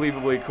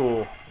unbelievably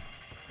cool.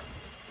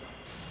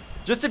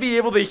 Just to be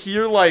able to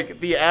hear,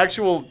 like, the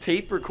actual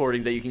tape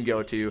recordings that you can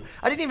go to.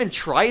 I didn't even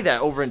try that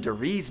over in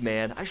Deriz,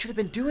 man. I should have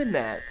been doing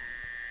that.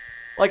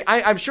 Like,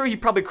 I'm sure he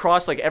probably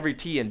crossed, like, every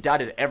T and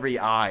dotted every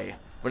I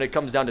when it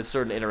comes down to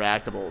certain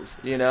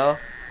interactables, you know?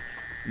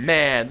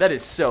 Man, that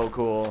is so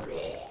cool.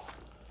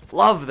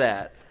 Love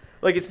that.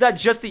 Like, it's not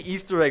just the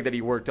Easter egg that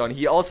he worked on.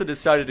 He also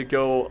decided to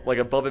go, like,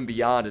 above and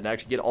beyond and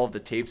actually get all of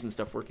the tapes and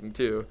stuff working,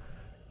 too.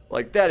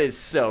 Like, that is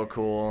so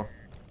cool.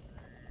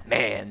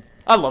 Man.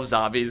 I love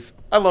zombies.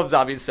 I love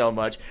zombies so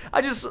much.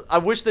 I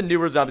wish the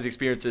newer zombies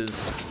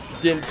experiences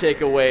didn't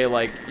take away,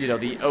 like, you know,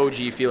 the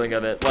OG feeling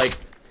of it. Like,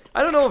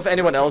 I don't know if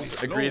anyone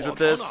else agrees with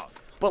this,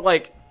 but,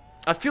 like,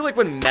 I feel like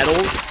when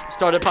medals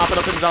started popping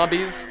up in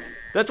zombies,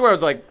 that's where I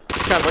was, like,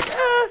 kind of like,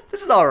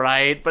 this is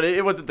alright, but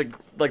it wasn't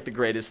the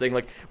greatest thing.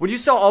 Like, when you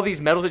saw all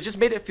these medals, it just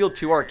made it feel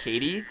too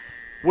arcadey,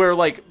 where,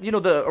 like, you know,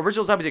 the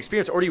original zombies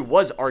experience already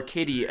was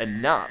arcadey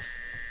enough.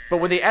 But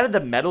when they added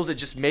the medals, it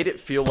just made it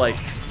feel like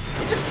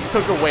it just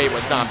took away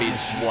what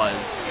zombies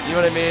was. You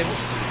know what I mean?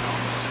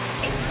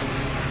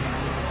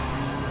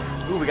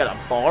 Ooh, we got a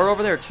bar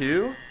over there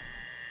too?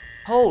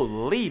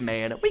 Holy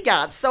man, we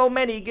got so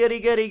many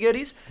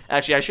goodies.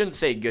 Actually, I shouldn't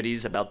say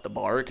goodies about the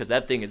bar, because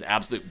that thing is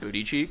absolute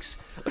booty cheeks.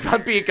 Like,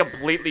 I'm being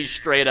completely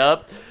straight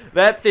up.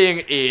 That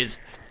thing is,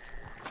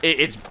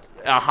 it's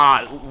a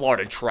hot lot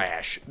of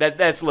trash.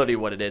 That's literally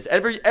what it is.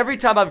 Every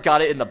time I've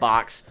got it in the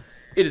box,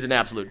 it is an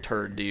absolute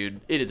turd,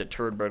 dude. It is a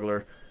turd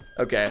burglar.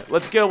 Okay,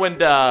 let's go and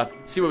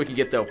see what we can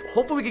get, though.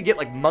 Hopefully we can get,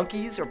 like,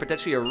 monkeys or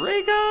potentially a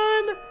ray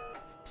gun.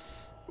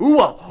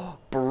 Ooh,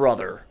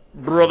 brother.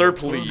 Brother,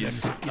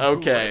 please.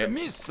 Okay,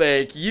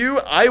 thank you.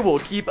 I will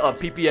keep a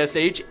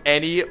PPSH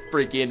any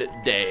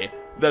freaking day.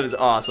 That is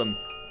awesome.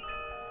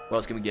 What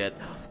else can we get?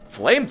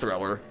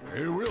 Flamethrower.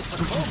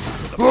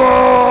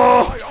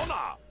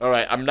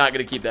 Alright, I'm not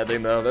going to keep that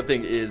thing, though. That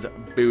thing is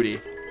booty.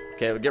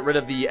 Okay, we'll get rid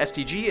of the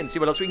STG and see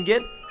what else we can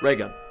get. Ray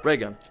gun, ray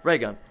gun, ray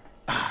gun.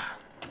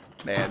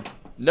 Man,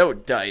 no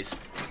dice.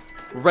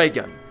 Ray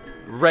gun,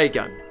 ray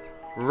gun,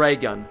 ray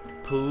gun,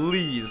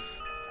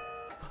 please.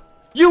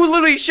 You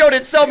literally showed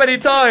it so many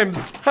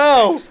times.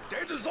 How?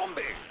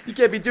 You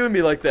can't be doing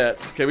me like that.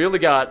 Okay, we only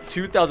got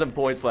 2,000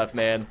 points left,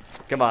 man.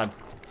 Come on,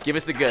 give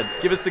us the goods.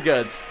 Give us the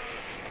goods.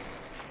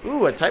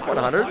 Ooh, a Type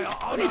 100.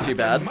 That ain't too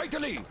bad.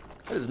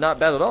 That is not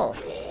bad at all.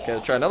 Okay,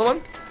 let's try another one.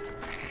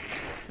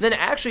 And then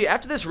actually,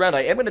 after this round,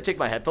 I am going to take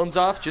my headphones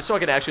off just so I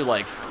can actually,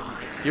 like,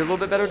 hear a little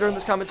bit better during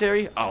this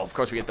commentary. Oh, of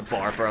course we get the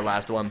bar for our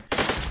last one.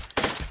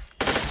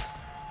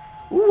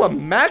 Ooh, a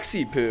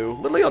maxi poo.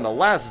 Literally on the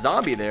last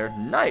zombie there.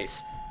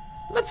 Nice.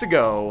 Let's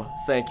go.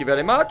 Thank you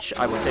very much.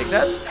 I will take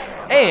that.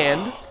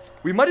 And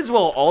we might as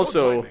well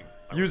also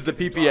use the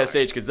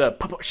PPSH because the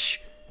push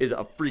is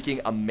a freaking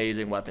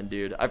amazing weapon,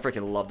 dude. I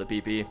freaking love the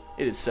PP.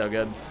 It is so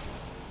good.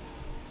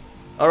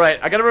 Alright,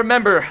 I gotta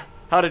remember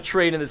how to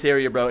train in this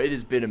area, bro. It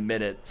has been a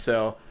minute,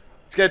 so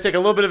it's gonna take a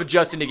little bit of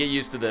adjusting to get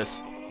used to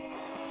this.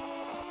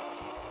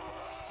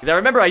 Because I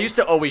remember I used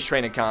to always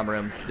train in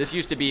Comrim. This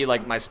used to be,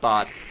 like, my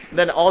spot. And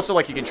then also,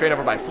 like, you can train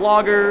over by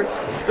Flogger.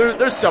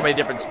 There's so many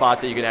different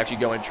spots that you can actually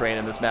go and train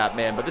in this map,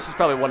 man. But this is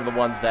probably one of the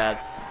ones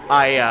that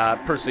I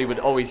personally would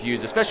always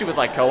use, especially with,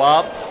 like,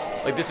 co-op.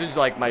 Like, this is,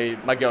 like,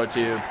 my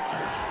go-to.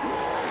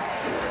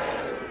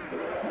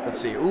 Let's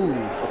see. Ooh,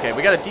 okay,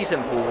 we got a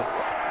decent pool.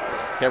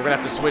 Okay, we're gonna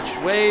have to switch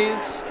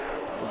ways.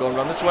 We'll go and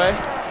run this way.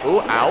 Ooh,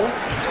 ow.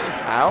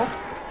 Ow.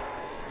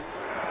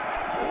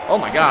 Oh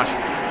my gosh.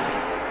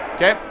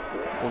 Okay,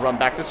 we'll run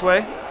back this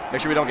way.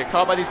 Make sure we don't get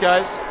caught by these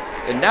guys.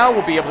 And now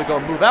we'll be able to go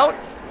and move out.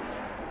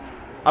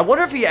 I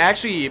wonder if he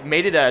actually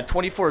made it a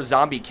 24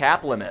 zombie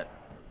cap limit.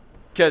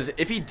 Because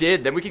if he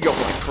did, then we could go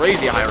for like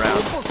crazy high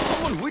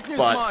rounds.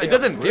 But it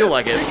doesn't feel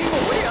like it.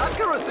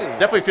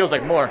 Definitely feels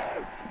like more.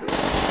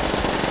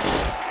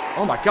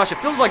 Oh my gosh, it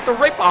feels like they're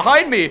right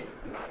behind me.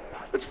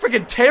 That's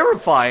freaking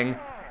terrifying.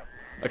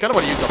 I kind of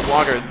want to use the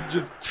flogger and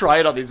just try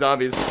it on these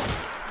zombies.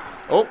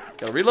 Oh,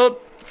 gotta reload.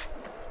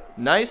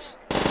 Nice.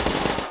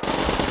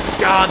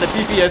 God, the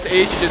PPSH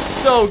is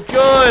just so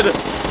good.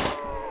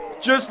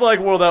 Just like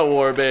World at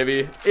War,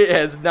 baby. It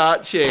has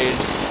not changed.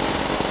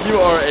 You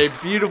are a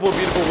beautiful,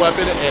 beautiful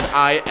weapon, and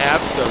I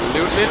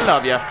absolutely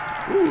love you.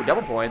 Ooh,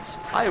 double points.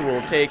 I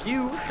will take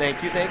you.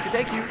 Thank you, thank you,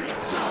 thank you.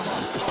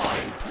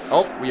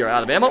 Oh, we are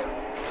out of ammo.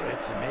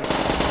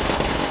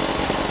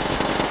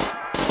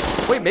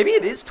 Wait, maybe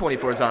it is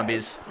 24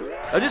 zombies.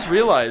 I just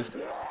realized.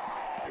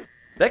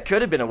 That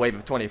could have been a wave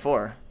of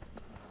 24.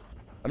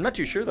 I'm not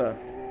too sure, though.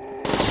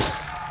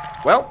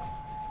 Well,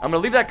 I'm going to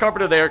leave that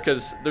carpenter there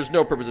because there's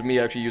no purpose of me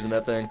actually using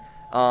that thing.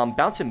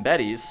 Bouncing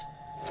Betties.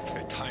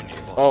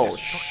 Oh,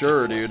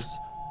 sure, dude.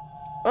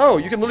 Oh,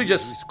 you can literally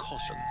just...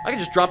 I can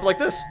just drop it like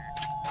this.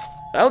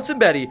 Bouncing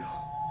Betty.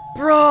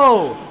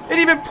 Bro! It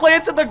even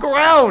plants in the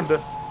ground!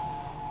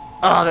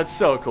 Ah, that's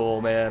so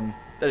cool, man.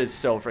 That is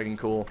so freaking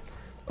cool.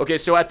 Okay,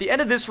 so at the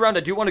end of this round, I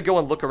do want to go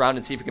and look around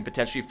and see if we can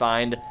potentially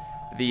find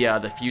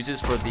the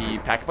fuses for the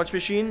Pack-a-Punch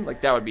machine.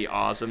 Like, that would be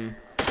awesome.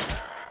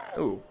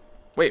 Ooh.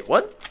 Wait,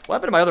 what? What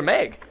happened to my other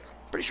mag?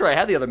 Pretty sure I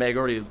had the other mag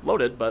already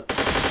loaded, but...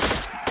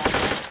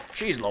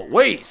 Jeez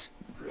Louise!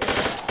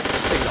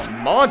 This thing's a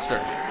monster!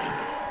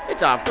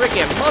 It's a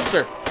freaking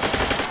monster!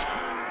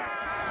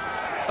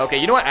 Okay,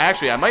 you know what?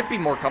 Actually, I might be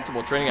more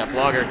comfortable training at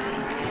Flogger.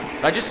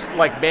 If I just,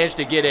 like, managed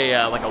to get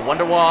a, like a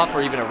Wonder Wap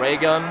or even a ray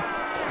gun,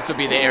 this would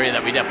be the area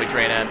that we definitely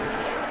train at.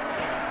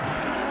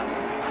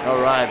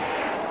 Alright.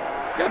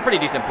 Got a pretty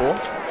decent pool.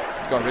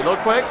 Let's go and reload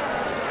quick.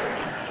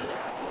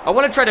 I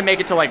want to try to make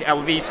it to, like, at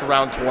least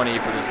round 20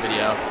 for this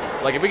video.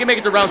 Like, if we can make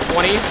it to round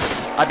 20,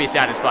 I'd be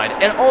satisfied.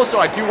 And also,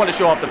 I do want to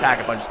show off the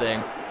Pack-a-Punch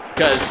thing.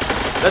 Because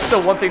that's the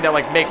one thing that,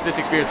 like, makes this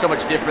experience so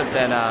much different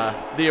than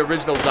the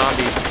original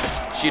Zombies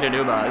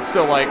Shinonuma.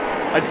 So, like,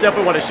 I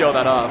definitely want to show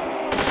that off.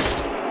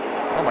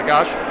 Oh my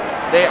gosh.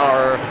 They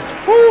are...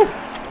 Woo!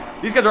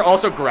 These guys are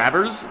also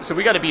grabbers, so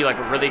we got to be, like,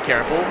 really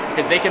careful.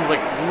 Because they can, like,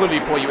 literally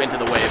pull you into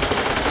the wave.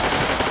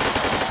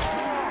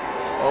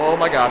 Oh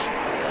my gosh.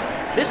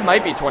 This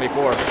might be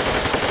 24.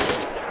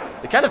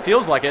 It kind of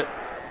feels like it.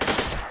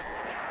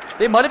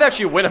 They might have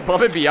actually went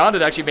above and beyond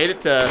and actually made it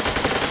to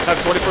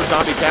have 24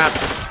 zombie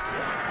caps.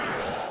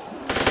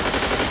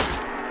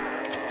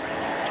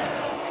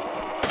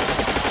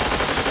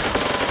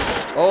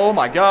 Oh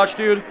my gosh,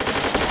 dude.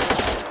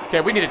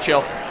 Okay, we need to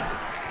chill.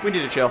 We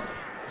need to chill.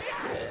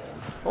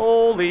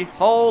 Holy,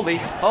 holy,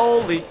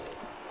 holy.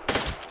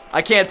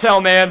 I can't tell,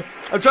 man.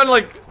 I'm trying to,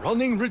 like...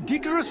 Running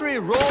ridiculously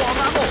raw on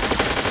ammo.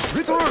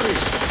 Literally.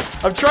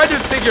 I'm trying to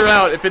figure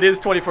out if it is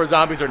 24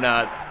 zombies or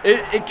not.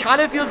 It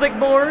kind of feels like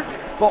more,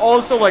 but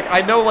also, like,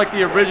 I know, like,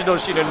 the original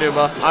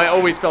Shinonuma, I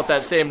always felt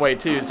that same way,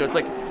 too, so it's,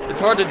 like,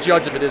 it's hard to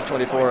judge if it is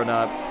 24 or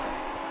not.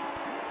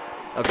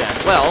 Okay,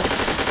 well,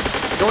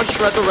 go and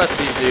shred the rest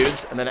of these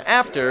dudes, and then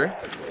after,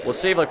 we'll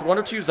save, like, 1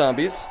 or 2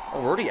 zombies.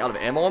 Oh, we're already out of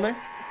ammo on there?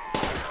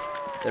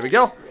 There we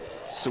go.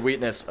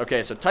 Sweetness.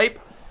 Okay, so type,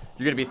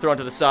 you're gonna be thrown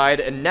to the side,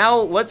 and now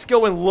let's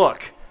go and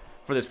look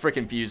for this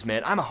freaking fuse,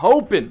 man. I'm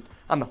hoping,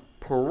 I'm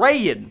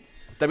praying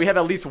that we have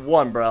at least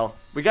one, bro.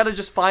 We gotta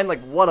just find,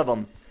 like, one of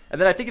them. And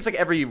then I think it's, like,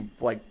 every,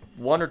 like,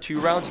 1 or 2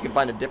 rounds you can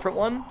find a different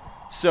one.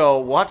 So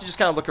we'll have to just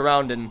kind of look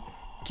around and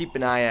keep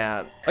an eye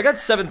out. I got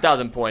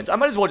 7,000 points. I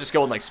might as well just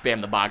go and, like,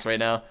 spam the box right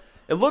now.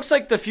 It looks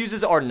like the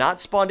fuses are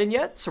not spawned in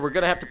yet, so we're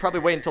gonna have to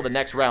probably wait until the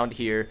next round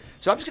here.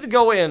 So I'm just gonna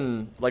go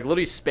and, like,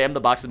 literally spam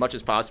the box as much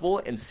as possible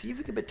and see if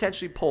we can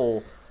potentially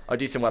pull a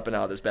decent weapon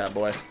out of this bad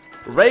boy.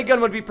 Ray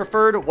gun would be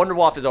preferred. Wonder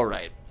Wap is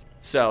alright.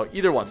 So,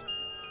 either one.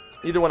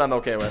 Either one I'm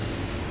okay with.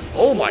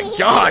 Oh my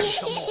gosh!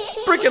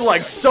 Freaking,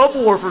 like,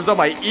 subwoofers on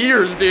my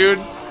ears, dude.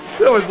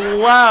 That was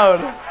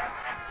loud.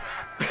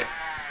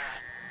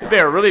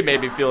 Bear really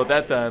made me feel it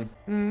that time.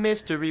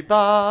 Mystery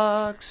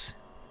box.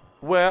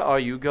 Where are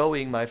you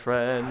going, my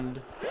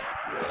friend?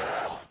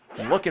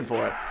 I'm looking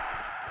for it.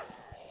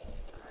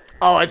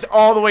 Oh, it's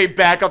all the way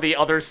back on the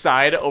other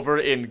side over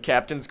in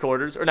Captain's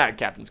quarters. Or not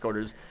Captain's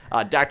quarters.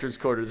 Doctor's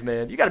quarters,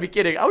 man. You gotta be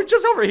kidding. I was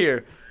just over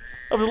here.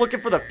 I was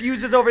looking for the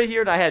fuses over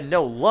here and I had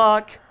no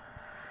luck.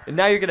 And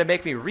now you're gonna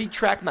make me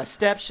retract my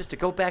steps just to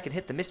go back and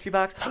hit the mystery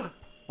box?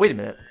 Wait a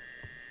minute.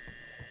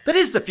 That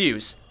is the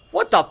fuse.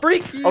 What the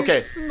freak? Okay.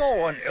 If no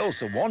one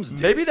else wants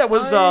this, maybe that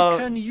was, I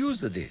can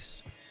use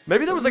this.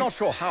 Maybe there was, like... I'm not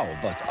sure how,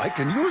 but I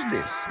can use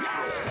this.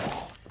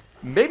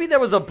 Maybe that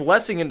was a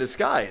blessing in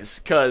disguise,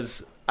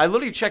 because I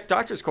literally checked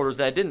doctor's quarters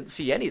and I didn't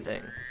see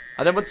anything.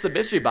 And then once the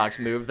mystery box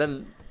moved,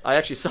 then I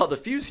actually saw the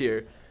fuse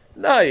here.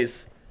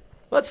 Nice.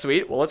 That's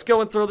sweet. Well, let's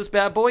go and throw this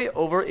bad boy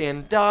over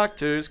in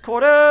doctor's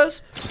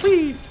quarters.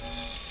 Whee!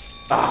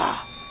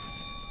 Ah.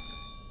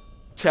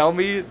 Tell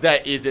me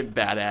that isn't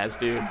badass,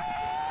 dude.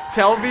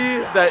 Tell me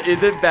that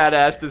isn't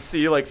badass to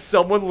see, like,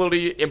 someone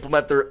literally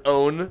implement their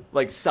own,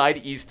 like,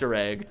 side Easter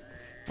egg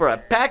for a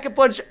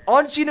Pack-a-Punch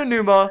on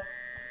Shinonuma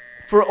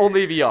for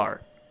only VR.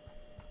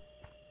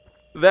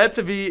 That,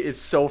 to me, is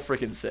so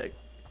freaking sick.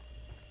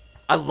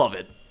 I love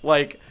it.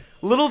 Like,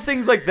 little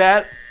things like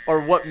that are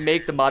what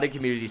make the modding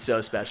community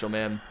so special,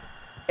 man.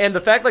 And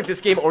the fact, like,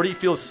 this game already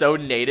feels so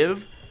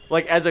native,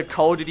 like, as a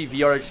Call of Duty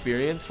VR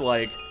experience,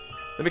 like...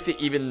 That makes it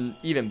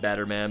even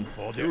better, man.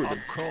 Ooh, the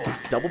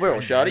double barrel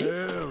shotty.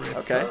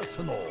 Okay.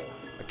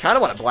 I kind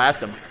of want to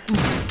blast him.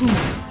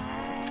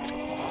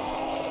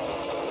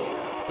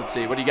 Let's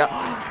see, what do you got?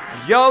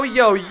 Yo,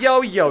 yo,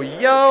 yo, yo,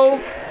 yo.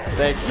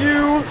 Thank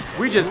you.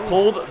 We just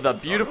pulled the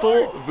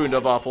beautiful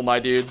Wunderwaffel, my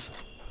dudes.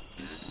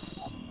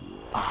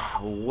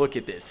 Ah, look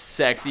at this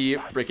sexy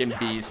freaking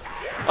beast.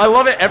 I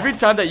love it every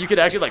time that you can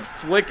actually like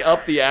flick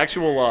up the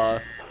actual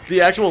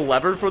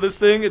lever for this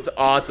thing. It's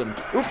awesome.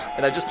 Oops,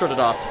 and I just turned it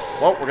off.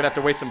 Well, we're gonna have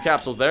to waste some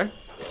capsules there.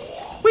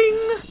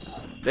 Wing!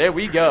 There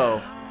we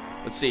go.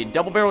 Let's see,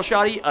 double barrel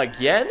shotty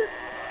again?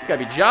 You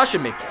gotta be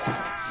joshing me.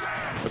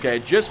 Okay,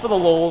 just for the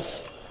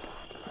lulz.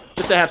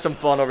 Just to have some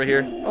fun over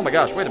here. Oh my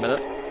gosh, wait a minute.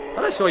 How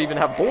did I still even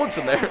have bullets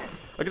in there?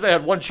 I guess I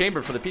had one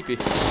chamber for the PP.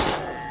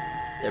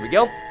 There we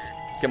go.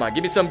 Come on,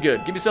 give me some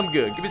good. Give me some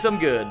good. Give me some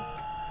good.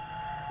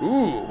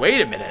 Ooh,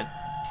 wait a minute.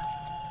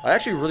 I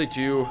actually really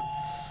do.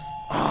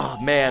 Oh,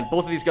 man.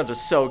 Both of these guns are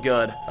so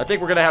good. I think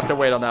we're going to have to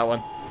wait on that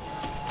one.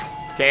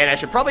 Okay, and I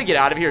should probably get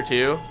out of here,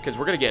 too, because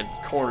we're going to get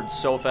cornered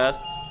so fast.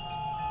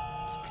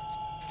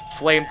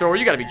 Flamethrower?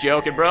 You got to be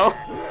joking, bro.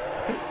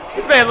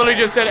 This man literally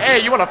just said,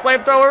 hey, you want a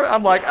flamethrower?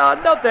 I'm like,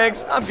 no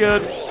thanks. I'm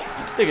good.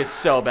 This thing is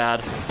so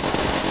bad.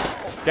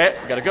 Okay,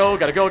 gotta go,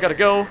 gotta go, gotta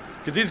go.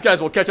 Because these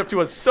guys will catch up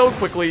to us so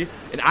quickly.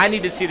 And I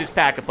need to see this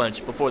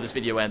pack-a-punch before this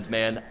video ends,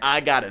 man.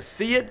 I gotta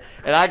see it,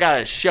 and I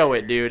gotta show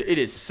it, dude. It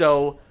is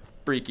so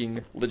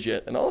freaking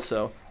legit. And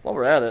also, while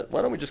we're at it,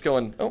 why don't we just go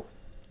and... Oh,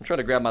 I'm trying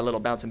to grab my little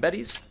bouncing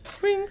betties.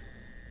 Swing.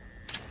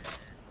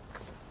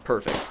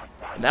 Perfect.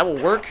 And that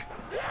will work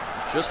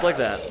just like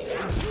that.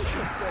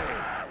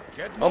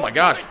 Oh my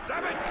gosh.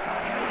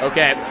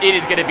 Okay, it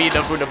is gonna be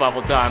the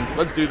Wunderwaffel time.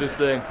 Let's do this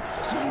thing.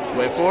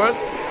 Wait for it.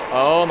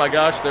 Oh my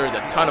gosh, there is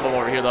a ton of them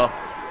over here, though.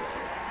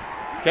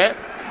 Okay,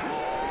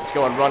 let's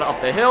go and run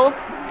up the hill,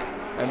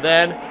 and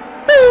then,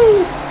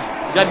 boo!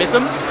 Did I miss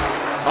him?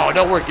 Oh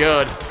no, we're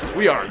good.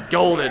 We are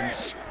golden.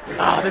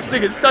 Ah, this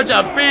thing is such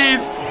a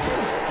beast.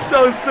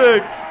 So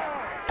sick.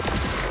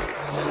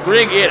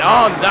 Bring it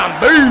on,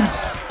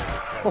 zombies!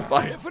 Oh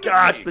my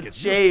gosh, the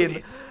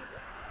chain.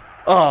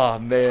 Oh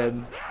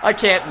man, I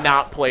can't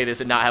not play this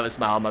and not have a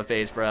smile on my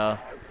face, bro.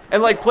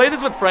 And like, play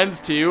this with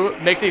friends too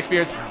makes the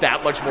experience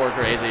that much more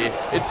crazy.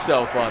 It's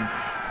so fun.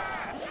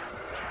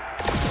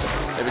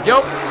 There we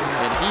go.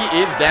 And he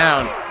is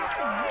down.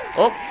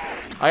 Oh,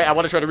 I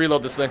want to try to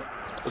reload this thing.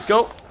 Let's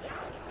go.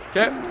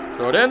 Okay,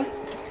 throw it in.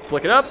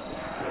 Flick it up.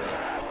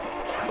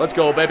 Let's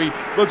go, baby.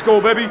 Let's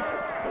go, baby.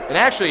 And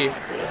actually,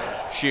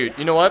 shoot,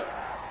 you know what?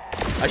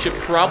 I should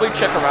probably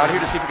check around here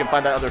to see if we can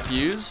find that other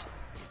fuse.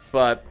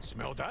 But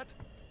Smell that?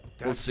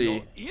 We'll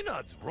see.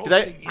 Innards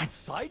roasting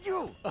inside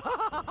you.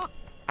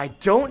 I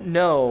don't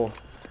know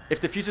if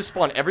the fuses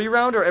spawn every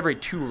round or every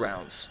 2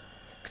 rounds.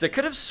 Because I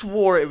could have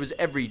swore it was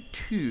every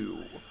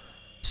 2.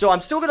 So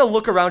I'm still going to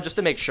look around just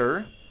to make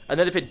sure. And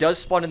then if it does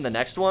spawn in the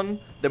next one,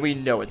 then we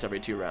know it's every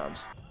 2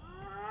 rounds.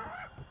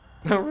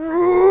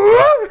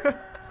 The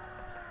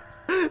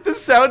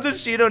sounds of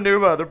Shino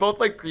Numa, they're both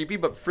like creepy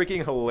but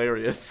freaking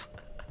hilarious.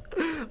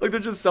 Like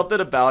there's just something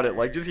about it.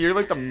 Like just hear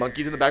like the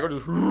monkeys in the background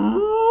just...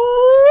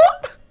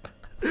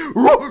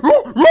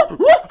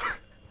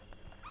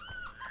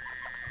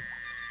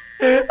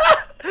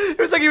 It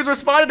was like he was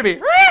responding to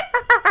me.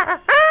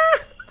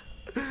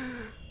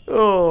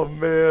 Oh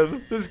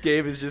man, this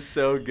game is just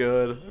so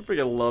good. I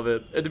freaking love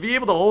it. And to be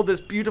able to hold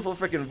this beautiful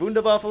freaking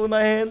Wunderwaffel in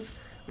my hands,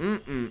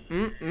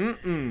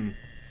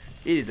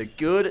 It is a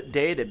good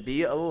day to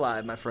be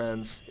alive, my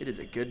friends. It is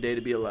a good day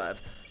to be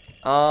alive.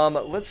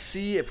 Let's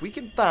see if we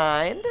can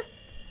find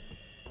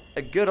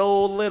a good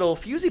old little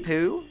fusey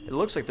poo. It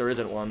looks like there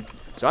isn't one.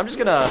 So I'm just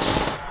gonna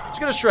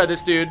shred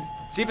this dude.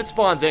 See if it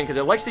spawns in, because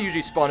it likes to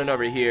usually spawn in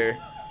over here.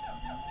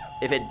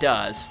 If it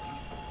does.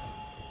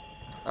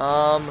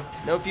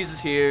 No fuses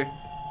here.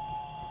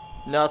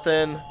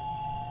 Nothing.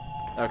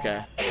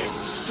 Okay.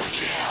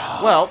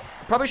 Well,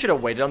 probably should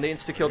have waited on the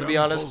insta-kill, to be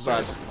honest,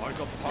 but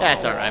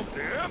that's alright.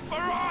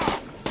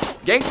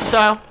 Gangsta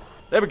style.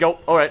 There we go.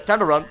 Alright, time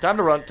to run, time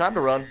to run, time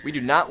to run. We do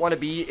not want to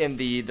be in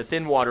the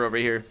thin water over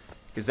here,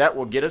 because that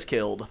will get us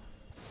killed.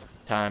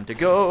 Time to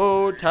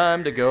go,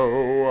 time to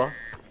go.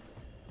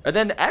 And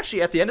then,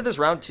 actually, at the end of this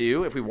round,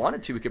 too, if we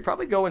wanted to, we could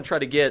probably go and try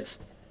to get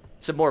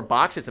some more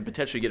boxes and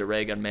potentially get a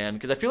ray gun, man.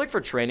 Because I feel like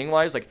for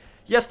training-wise, like,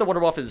 yes, the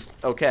Wunderwaff is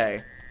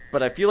okay,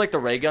 but I feel like the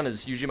ray gun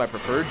is usually my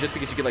preferred, just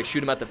because you can, like,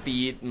 shoot them at the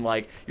feet, and,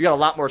 like, you got a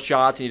lot more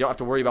shots, and you don't have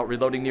to worry about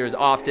reloading near as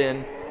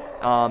often.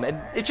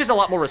 And it's just a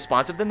lot more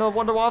responsive than the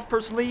Wunderwaff,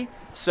 personally.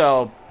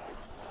 So,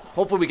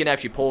 hopefully we can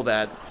actually pull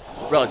that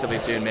relatively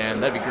soon, man.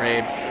 That'd be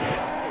great.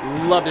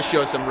 Love to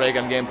show some ray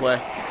gun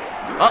gameplay.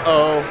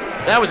 Uh-oh.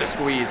 That was a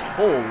squeeze.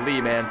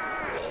 Holy, man.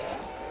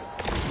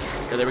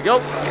 Okay, there we go.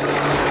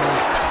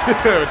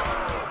 Dude.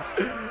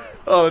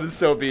 Oh, it is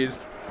so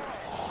beast.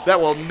 That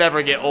will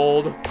never get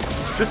old.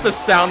 Just the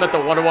sound that the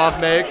Wunderwaff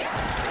makes.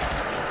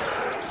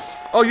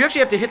 Oh, you actually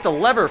have to hit the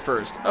lever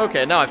first.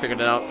 Okay, now I figured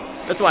it out.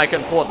 That's why I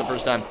couldn't pull it the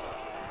first time.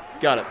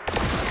 Got it.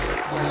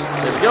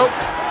 There we go.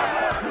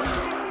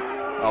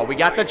 Oh, we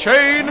got the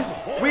chain.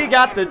 We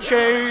got the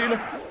chain.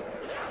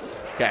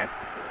 Okay.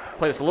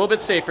 Play this a little bit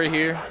safer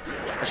here.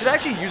 I should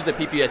actually use the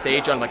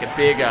PPSH on like a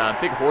big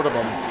horde of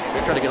them.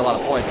 They're trying to get a lot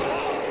of points.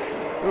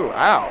 Ooh,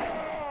 ow.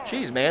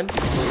 Jeez, man.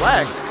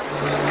 Relax.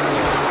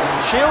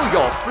 Chill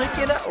your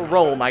freaking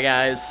roll, my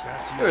guys.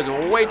 There's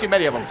way too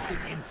many of them.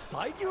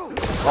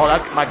 Oh,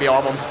 that might be all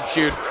of them.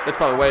 Shoot, that's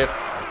probably a wave.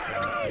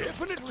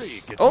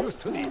 Oh,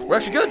 we're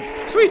actually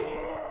good. Sweet.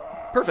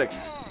 Perfect.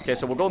 Okay,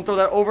 so we'll go and throw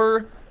that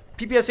over.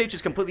 PPSH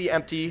is completely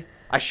empty.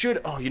 I should...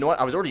 Oh, you know what?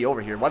 I was already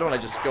over here. Why don't I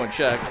just go and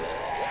check?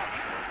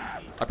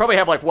 I probably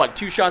have, like, what,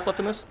 2 shots left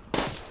in this?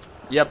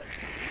 Yep.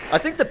 I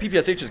think the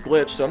PPSH is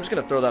glitched, so I'm just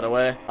going to throw that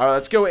away. All right,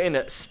 let's go and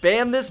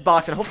spam this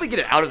box and hopefully get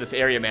it out of this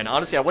area, man.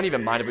 Honestly, I wouldn't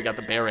even mind if we got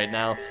the bear right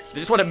now. I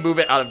just want to move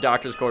it out of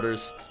doctor's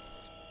quarters.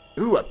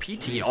 Ooh, a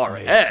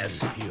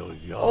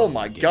PTRS. Oh,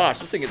 my gosh.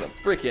 This thing is a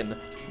freaking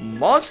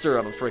monster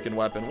of a freaking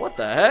weapon. What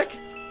the heck?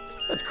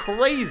 That's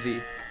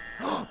crazy.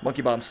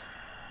 Monkey bombs.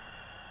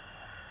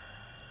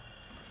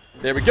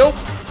 There we go.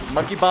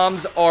 Monkey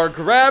bombs are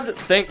grabbed.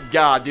 Thank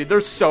God, dude.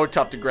 They're so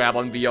tough to grab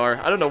on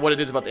VR. I don't know what it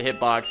is about the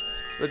hitbox.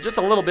 They're just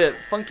a little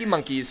bit funky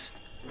monkeys.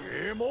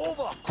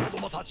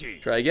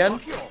 Try again.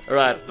 All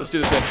right, let's do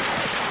this thing.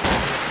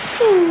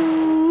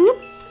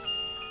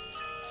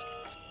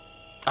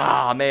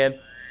 Ah, man.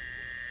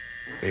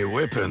 A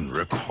weapon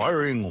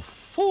requiring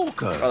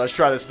focus. All right, let's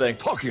try this thing.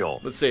 Tokyo.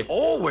 Let's see.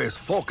 Always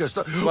focused.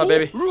 Come on,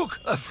 baby. Look,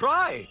 a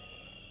fry.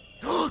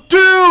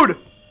 Dude!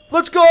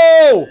 Let's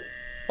go!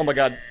 Oh my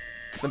God.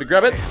 Let me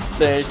grab it.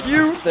 Thank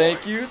you,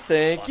 thank you,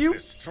 thank you.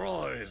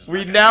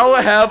 We now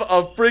have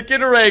a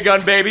freaking ray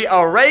gun, baby.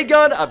 A ray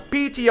gun, a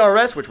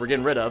PTRS, which we're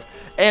getting rid of,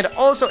 and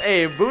also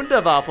a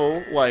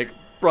Wunderwaffe. Like,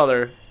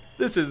 brother,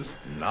 this is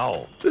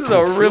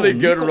a really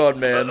good run,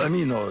 man.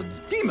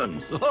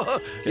 Demons.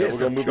 Okay, we're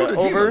gonna move that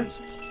over.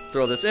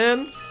 Throw this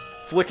in.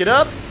 Flick it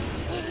up.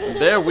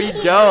 There we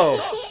go.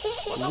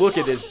 Look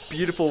at this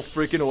beautiful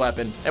freaking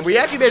weapon. And we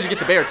actually managed to get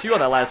the bear too on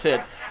that last hit,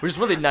 which is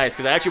really nice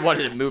because I actually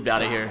wanted it moved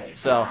out of here.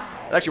 So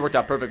it actually worked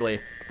out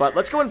perfectly. But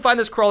let's go and find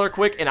this crawler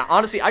quick. And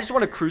honestly, I just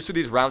want to cruise through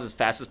these rounds as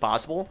fast as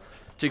possible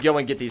to go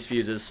and get these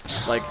fuses.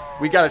 Like,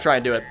 we got to try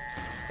and do it.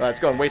 Let's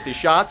go and waste these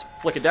shots.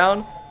 Flick it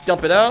down.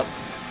 Dump it out.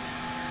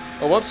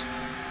 Oh, whoops.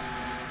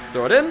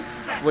 Throw it in.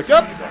 Flick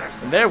up.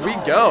 And there we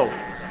go.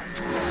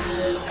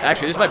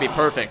 Actually, this might be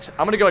perfect.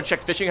 I'm going to go and check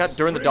fishing hut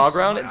during the dog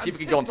round and see if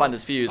we can go and find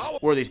this fuse.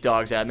 Where are these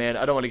dogs at, man?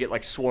 I don't want to get,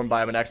 like, swarmed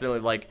by them and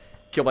accidentally, like,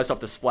 kill myself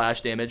to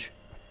splash damage.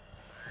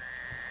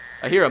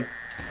 I hear him.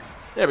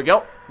 There we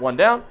go. One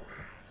down.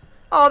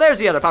 Oh, there's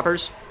the other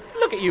puppers.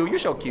 Look at you. You're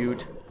so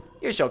cute.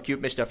 You're so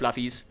cute, Mr.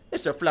 Fluffies.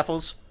 Mr.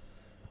 Fluffles.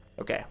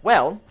 Okay,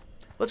 well,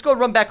 let's go and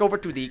run back over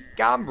to the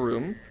comm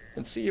room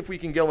and see if we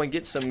can go and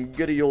get some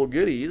goody old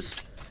goodies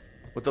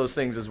with those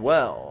things as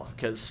well.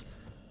 Because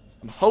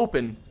I'm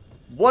hoping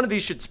one of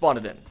these should spawn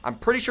it in. I'm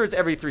pretty sure it's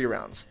every 3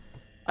 rounds.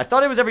 I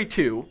thought it was every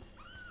 2.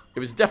 It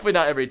was definitely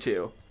not every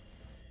 2.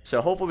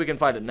 So hopefully we can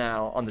find it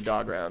now on the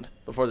dog round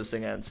before this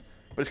thing ends.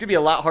 But it's going to be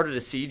a lot harder to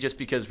see just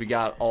because we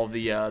got all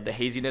the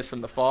haziness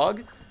from the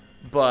fog.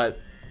 But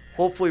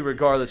hopefully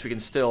regardless we can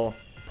still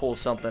pull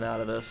something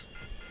out of this.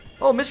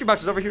 Oh, mystery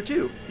box is over here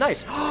too.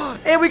 Nice.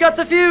 And we got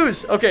the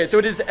fuse. Okay, so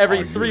it is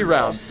every 3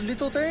 rounds.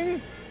 Little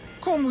thing,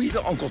 come with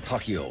Uncle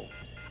Takio.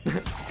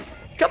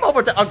 Come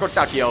over to Uncle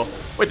Takio.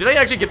 Wait, did I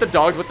actually get the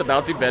dogs with the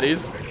bouncy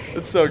betties?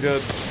 It's so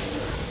good.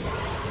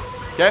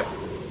 Okay.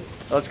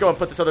 Let's go and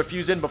put this other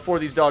fuse in before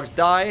these dogs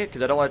die,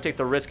 because I don't want to take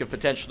the risk of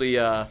potentially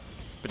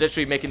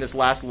making this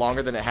last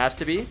longer than it has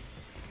to be.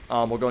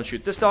 We'll go and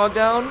shoot this dog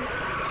down,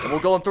 and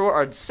we'll go and throw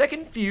our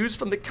second fuse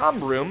from the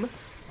comm room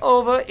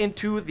over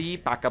into the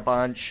Baka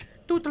Bunch.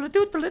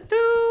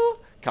 Doo-doo-doo-doo-doo-doo.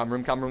 Comm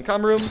room, comm room,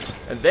 comm room,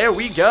 and there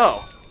we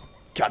go.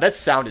 God, that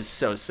sound is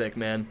so sick,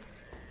 man.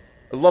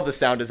 I love the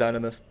sound design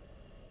in this.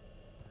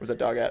 Where's that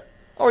dog at?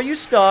 Oh, are you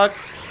stuck?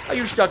 Are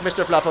you stuck,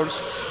 Mr.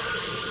 Fluffles?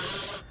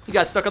 He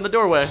got stuck on the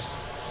doorway.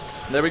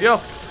 And there we go.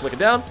 Flick it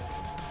down.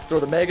 Throw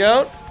the Meg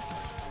out.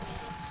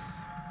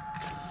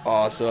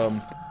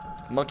 Awesome.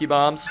 Monkey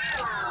bombs.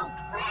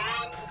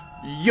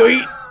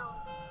 Yeet!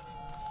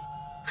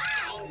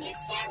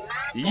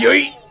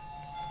 Yeet!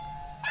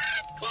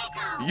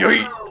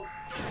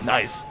 Yeet!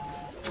 Nice.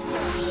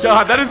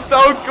 God, that is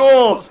so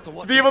cool!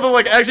 To be able to,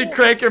 like, actually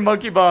crank your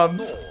monkey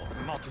bombs.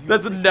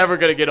 That's never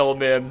gonna get old,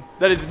 man.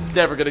 That is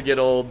never gonna get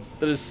old.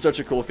 That is such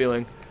a cool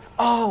feeling.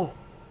 Oh!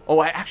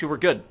 Oh, actually, we're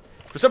good.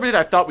 For some reason,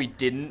 I thought we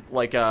didn't,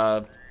 like,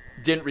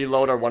 didn't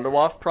reload our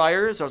Wunderwaffe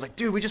prior. So I was like,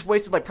 dude, we just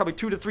wasted, like, probably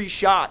 2 to 3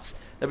 shots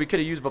that we could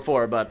have used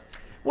before. But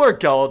we're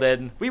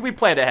golden. We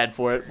planned ahead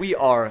for it. We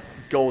are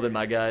golden,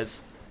 my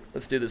guys.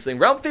 Let's do this thing.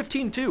 Round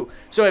 15, too.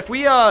 So if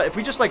we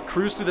just, like,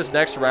 cruise through this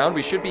next round,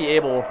 we should be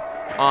able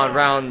on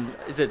round,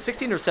 is it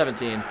 16 or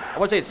 17? I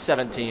want to say it's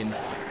 17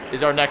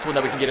 is our next one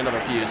that we can get another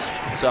fuse.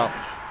 So.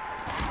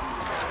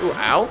 Ooh,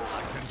 ow.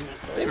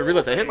 I didn't even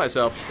realize I hit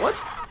myself.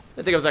 What? I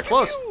didn't think I was that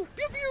close.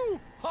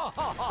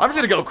 I'm just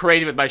gonna go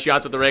crazy with my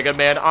shots with the ray gun,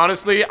 man.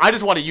 Honestly, I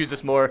just want to use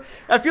this more.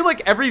 I feel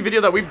like every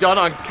video that we've done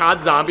on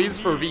COD Zombies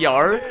for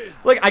VR,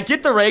 like, I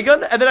get the ray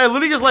gun, and then I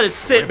literally just let it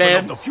sit,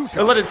 man.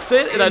 I let it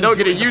sit, and I don't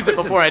get to use it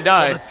before I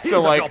die.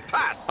 So, like,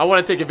 I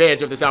want to take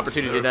advantage of this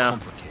opportunity now.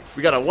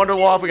 We got a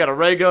Wunderwaffe, we got a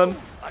ray gun.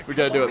 We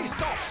gotta do it.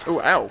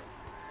 Oh, ow.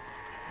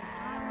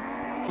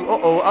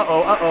 Uh-oh,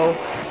 uh-oh, uh-oh.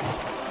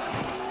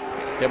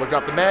 Okay, we'll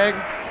drop the mag.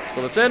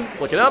 Fill this in.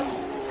 Flick it up.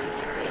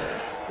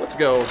 Let's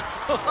go.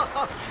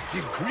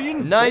 The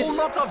green Nice.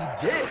 donut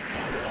of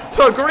death.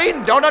 The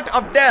green donut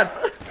of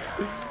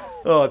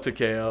death. Oh,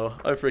 Takeo.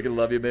 I freaking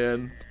love you,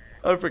 man.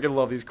 I freaking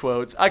love these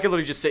quotes. I could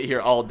literally just sit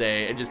here all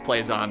day and just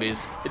play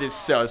zombies. It is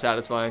so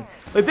satisfying.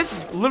 Like, this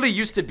literally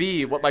used to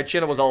be what my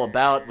channel was all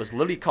about, was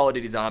literally Call of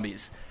Duty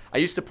Zombies. I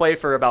used to play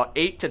for about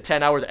 8 to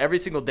 10 hours every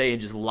single day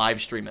and just live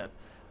stream it.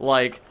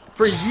 Like,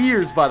 for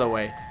years, by the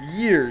way.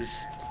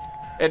 Years.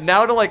 And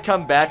now to, like,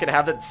 come back and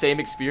have that same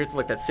experience,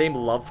 like, that same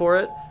love for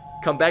it,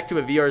 come back to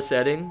a VR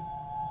setting,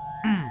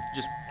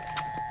 just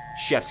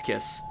chef's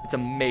kiss. It's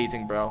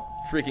amazing, bro.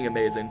 Freaking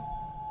amazing.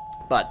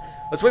 But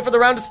let's wait for the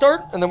round to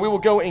start, and then we will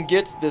go and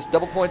get this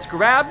double points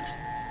grabbed.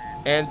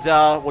 And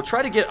we'll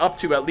try to get up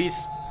to at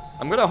least,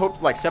 I'm going to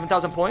hope, like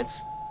 7,000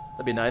 points.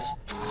 That'd be nice.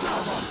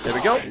 There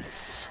we go.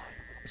 Let's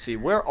see,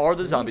 where are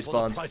the zombie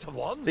spawns?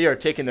 They are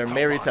taking their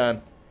merry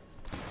time.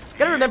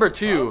 Gotta remember,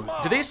 too,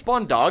 do they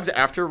spawn dogs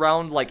after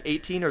round, like,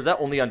 18, or is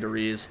that only on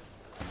Doriz?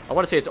 I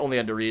want to say it's only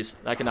on Doriz.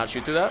 I cannot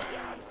shoot through that.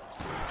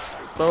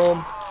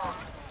 Boom.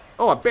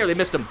 Oh, I barely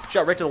missed him.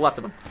 Shot right to the left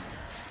of him.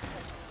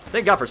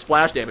 Thank God for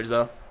splash damage,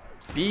 though.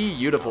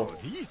 Beautiful.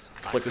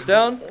 Flick this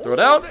down. Throw it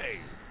out.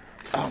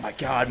 Oh my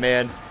God,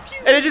 man.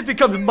 And it just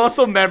becomes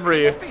muscle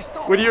memory.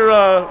 When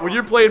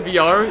you're playing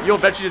VR, you'll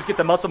eventually just get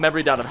the muscle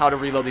memory down of how to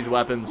reload these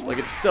weapons. Like,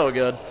 it's so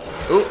good.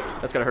 Ooh,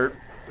 that's gonna hurt.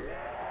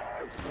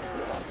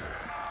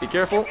 Be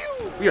careful.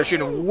 We are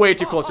shooting way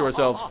too close to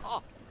ourselves.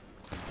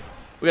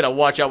 We gotta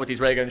watch out with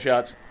these ray gun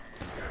shots.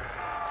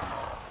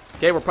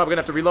 Okay, we're probably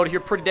gonna have to reload here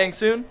pretty dang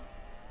soon.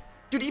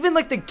 Dude, even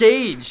like the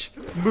gauge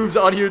moves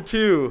on here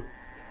too.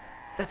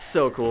 That's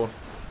so cool.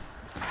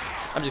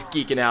 I'm just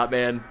geeking out,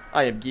 man.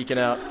 I am geeking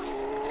out.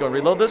 Let's go and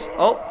reload this.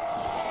 Oh,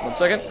 1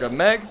 second. Grab a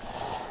mag.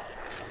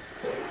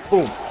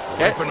 Boom.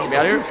 Okay, get me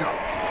out of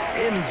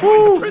here.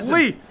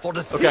 Woo-lee.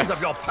 Okay.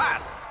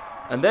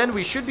 And then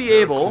we should be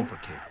able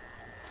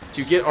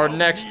to get our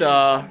next,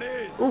 oh,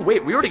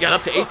 wait, we already got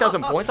up to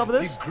 8,000 points off of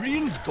this?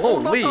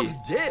 Holy.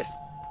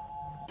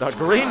 The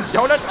green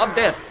donut of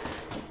death.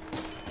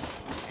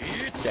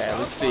 Okay,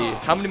 let's see.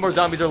 How many more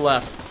zombies are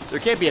left? There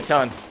can't be a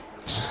ton.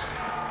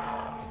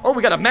 Oh,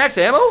 we got a max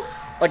ammo?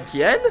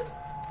 Again?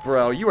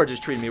 Bro, you are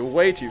just treating me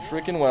way too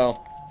freaking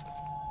well.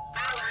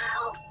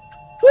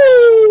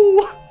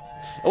 Woo!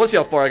 I want to see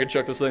how far I can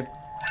chuck this thing.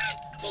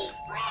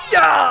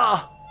 Yeah!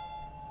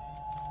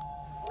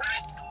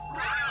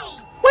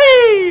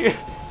 Whee!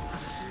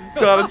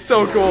 God, it's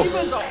so cool.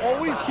 Demons are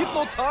always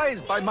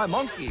hypnotized by my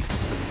monkeys.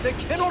 They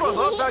cannot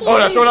avert that. Oh,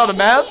 did I throw it out of the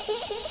map?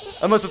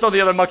 I must have thrown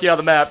the other monkey out of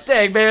the map.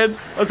 Dang, man.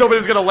 I was hoping it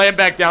was going to land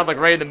back down, like,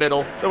 right in the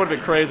middle. That would have been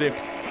crazy.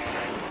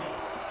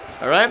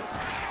 Alright.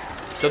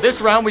 So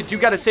this round, we do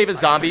got to save a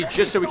zombie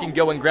just so we can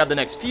go and grab the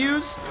next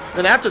fuse.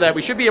 Then after that,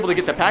 we should be able to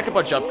get the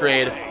Pack-a-Punch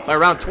upgrade by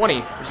round 20,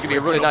 which is going to be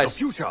really nice.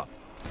 Future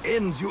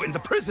ends you in the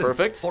prison.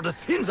 Perfect. For the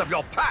sins of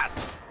your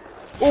past.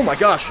 Oh my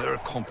gosh. They're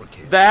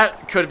complicated.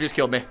 That could have just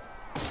killed me.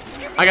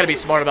 I got to be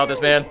smart about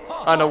this, man.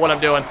 I don't know what I'm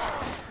doing.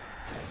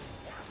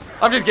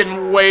 I'm just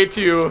getting way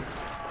too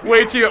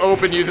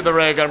open using the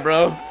ray gun,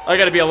 bro. I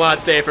gotta be a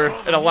lot safer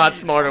and a lot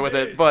smarter with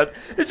it, but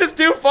it's just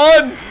too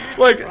fun.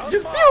 Like,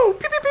 just pew,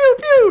 pew, pew, pew,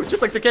 pew.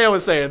 Just like Takeo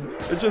was saying.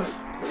 It's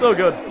just so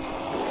good.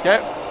 Okay.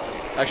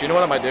 Actually, you know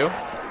what I might do?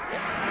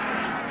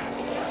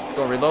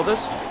 Go and reload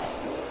this.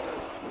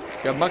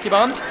 Got monkey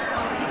bomb.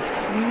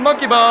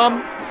 Monkey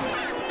bomb.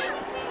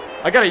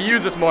 I gotta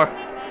use this more.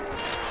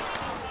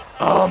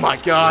 Oh my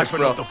gosh,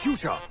 bro.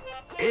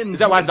 Is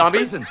that last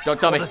zombie? Don't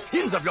tell me. The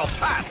sins of your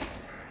past.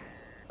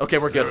 Okay,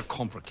 we're good.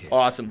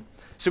 Awesome.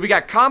 So we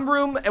got comm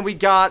room and we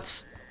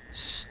got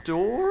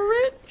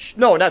storage?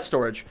 No, not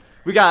storage.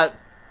 We got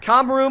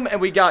comm room and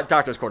we got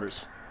doctor's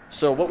quarters.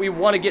 So what we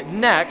want to get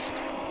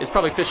next is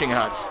probably fishing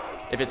huts,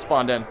 if it's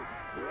spawned in.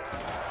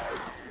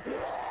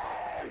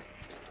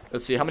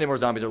 Let's see, how many more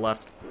zombies are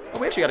left? Oh,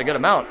 we actually got a good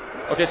amount.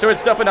 Okay, so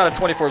it's definitely not a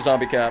 24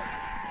 zombie cap.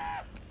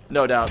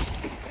 No doubt.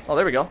 Oh,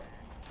 there we go.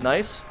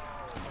 Nice.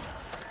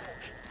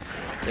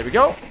 There we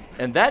go.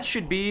 And that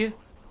should be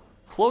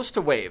close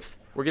to wave.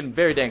 We're getting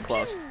very dang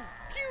close.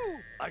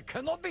 I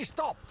cannot be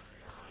stopped.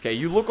 Okay,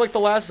 you look like the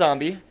last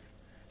zombie.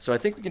 So I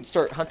think we can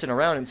start hunting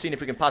around and seeing if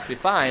we can possibly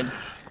find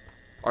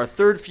our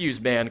third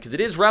fuse man. Because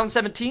it is round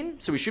 17,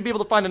 so we should be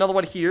able to find another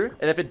one here.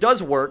 And if it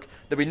does work,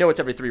 then we know it's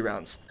every 3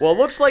 rounds. Well, it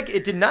looks like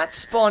it did not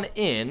spawn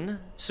in.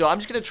 So I'm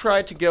just going to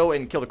try to go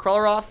and kill the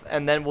crawler off.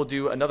 And then we'll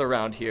do another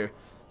round here.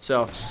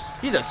 So,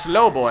 he's a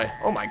slow boy.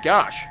 Oh my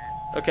gosh.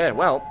 Okay,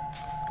 well,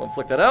 go and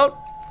flick that out.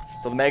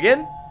 Throw the mag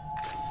in.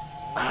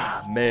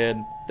 Ah,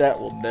 man. That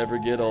will never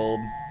get old.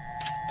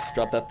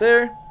 Drop that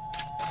there.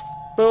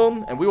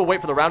 Boom. And we will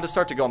wait for the round to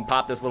start to go and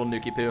pop this little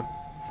nuki poo.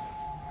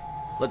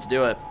 Let's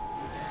do it.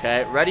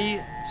 Okay, ready,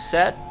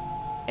 set,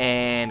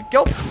 and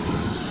go.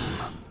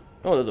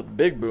 Oh, there's a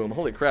big boom.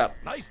 Holy crap.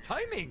 Nice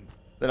timing.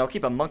 Then I'll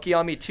keep a monkey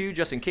on me too,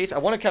 just in case. I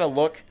want to kind of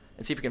look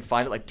and see if we can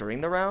find it like during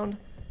the round,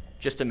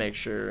 just to make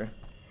sure.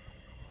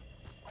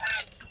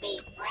 Let's be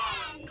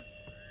friends.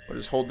 We'll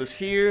just hold this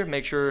here,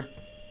 make sure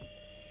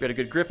we got a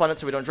good grip on it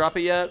so we don't drop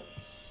it yet.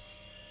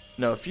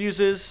 No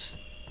fuses.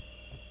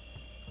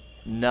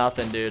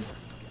 Nothing, dude.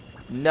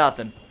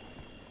 Nothing.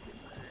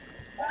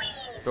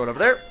 Throw it over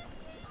there.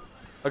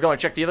 I'll go and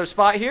check the other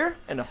spot here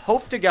and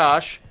hope to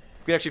gosh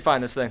we can actually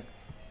find this thing.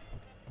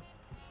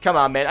 Come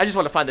on, man. I just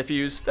want to find the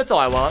fuse. That's all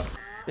I want.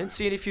 Didn't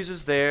see any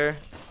fuses there.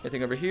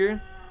 Anything over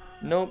here?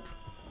 Nope.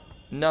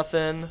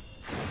 Nothing.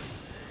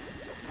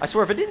 I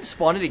swear, if it didn't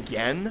spawn it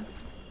again,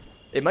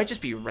 it might just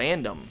be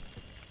random.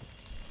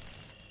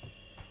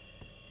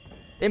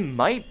 It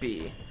might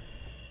be.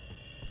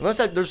 Unless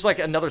there's like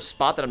another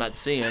spot that I'm not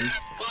seeing.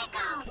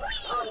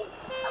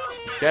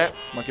 Okay,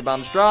 monkey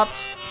bomb's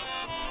dropped.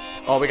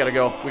 Oh, we gotta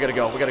go. We gotta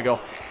go. We gotta go.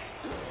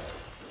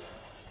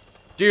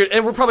 Dude,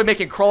 and we're probably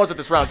making crawlers at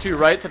this round too,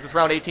 right? Since it's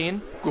round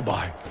 18.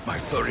 Goodbye, my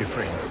furry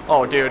friend.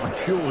 Oh, dude.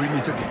 Until we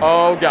meet again.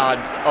 Oh, God.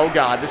 Oh,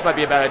 God. This might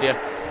be a bad idea.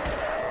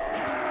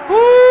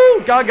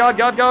 Woo! God, God,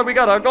 God, God. We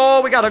gotta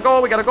go. We gotta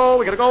go. We gotta go.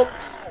 We gotta go.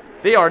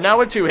 They are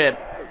now in 2-hit.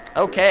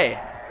 Okay.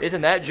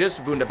 Isn't that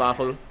just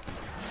wunderbar?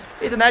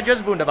 Isn't that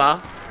just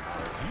wunderbar?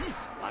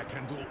 This I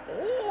can do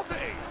all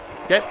day.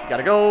 Okay.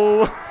 Gotta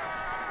go.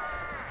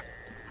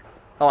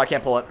 Oh, I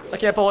can't pull it. I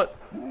can't pull it.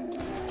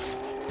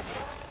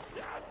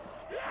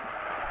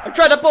 I'm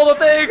trying to pull the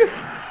thing.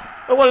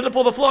 I wanted to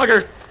pull the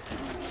flogger.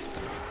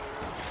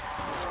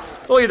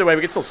 Well, either way,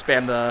 we can still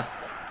spam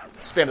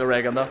the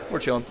ray gun though. We're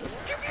chilling.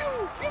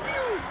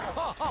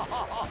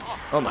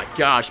 Oh my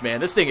gosh, man,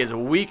 this thing is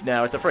weak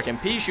now. It's a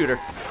freaking pea shooter.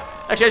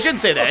 Actually, I shouldn't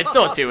say that. It's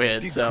still a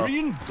 2-hit. So.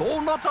 Green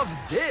donut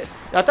of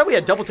death. I thought we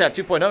had double tap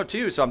 2.0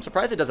 too, so I'm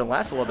surprised it doesn't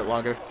last a little bit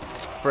longer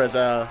for as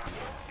a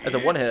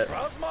 1-hit.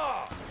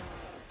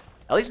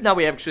 At least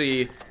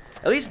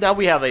now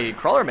we have a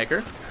crawler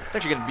maker. It's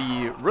actually going to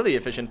be really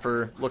efficient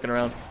for looking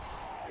around.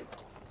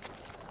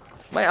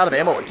 Am I out of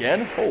ammo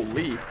again?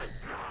 Holy.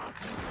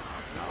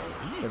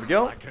 There we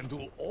go. I can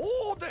do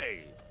all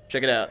day.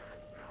 Check it out.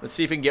 Let's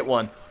see if we can get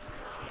one.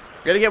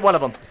 We got to get one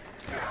of them.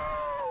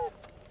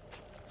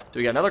 Do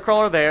we got another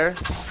crawler there? Your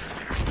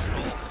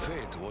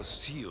fate was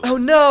sealed Oh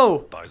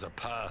no! by the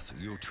path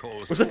you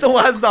chose. Was it the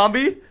last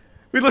zombie?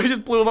 We literally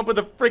just blew him up with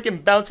a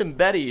freaking bouncing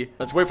Betty.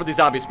 Let's wait for these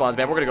zombie spawns,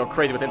 man. We're going to go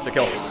crazy with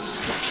insta-kill.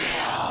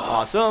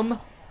 Awesome.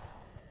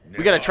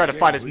 We gotta try to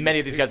find as many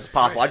of these guys as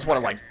possible. I just want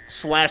to, like,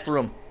 slash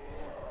through them.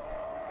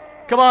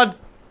 Come on.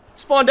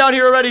 Spawn down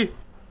here already.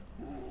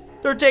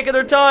 They're taking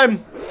their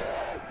time.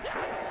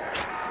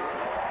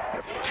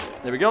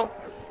 There we go.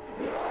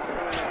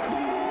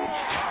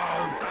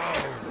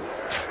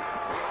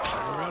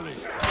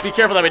 Be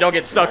careful that we don't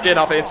get sucked in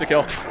off an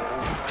insta-kill.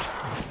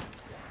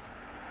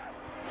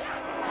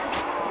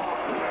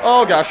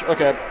 Oh, gosh.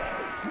 Okay.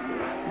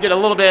 Get a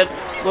little bit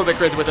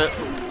crazy with it.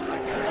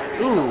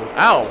 Ooh.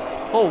 Ow.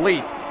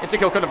 Holy.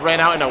 Insta-kill could have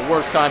ran out in a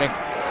worse timing.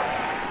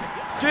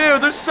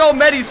 Dude, there's so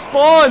many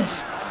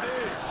spawns.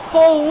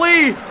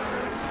 Holy.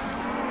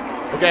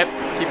 Okay,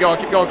 keep going,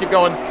 keep going, keep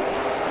going.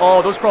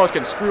 Oh, those crawlers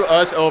can screw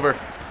us over.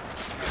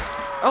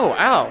 Oh,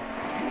 ow.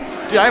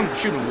 Dude, I'm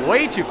shooting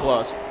way too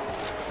close.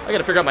 I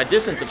gotta figure out my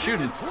distance of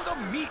shooting.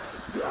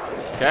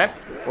 Okay,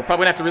 we're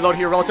probably gonna have to reload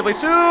here relatively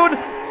soon.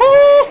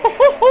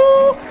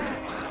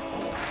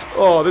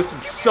 Oh, this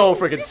is so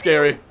freaking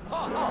scary.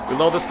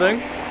 Reload this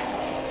thing.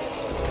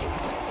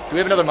 Do we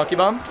have another monkey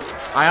bomb?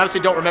 I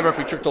honestly don't remember if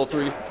we tricked all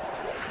 3.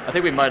 I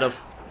think we might have.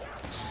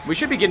 We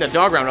should be getting a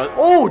dog round.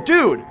 Oh,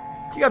 dude!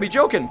 You gotta be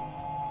joking.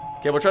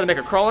 Okay, we'll try to make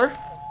a crawler.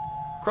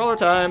 Crawler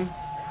time.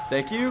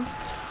 Thank you.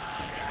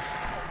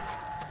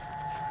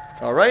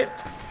 Alright.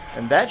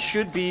 And that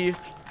should be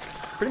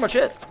pretty much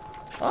it.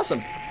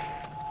 Awesome.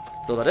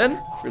 Throw that in.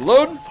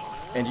 Reload.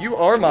 And you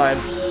are mine.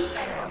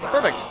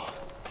 Perfect.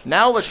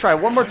 Now let's try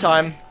one more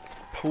time.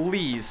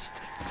 Please.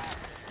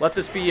 Let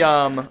this be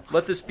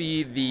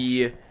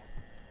the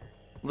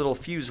little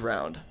fuse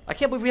round. I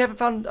can't believe we haven't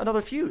found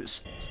another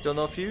fuse. Still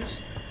no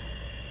fuse?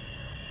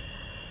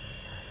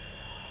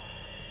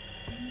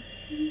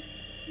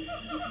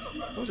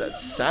 What was that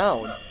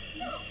sound?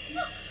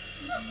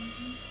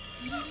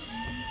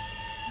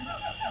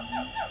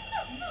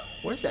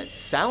 What is that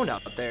sound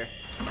out there?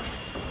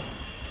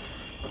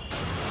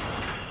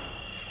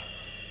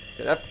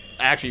 Yeah, that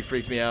actually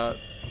freaked me out.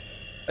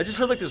 I just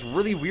heard like this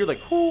really weird like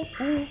hoo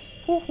hoo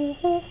hoo hoo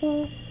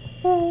hoo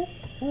hoo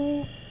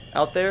hoo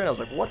out there, and I was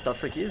like, what the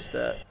frick is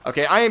that?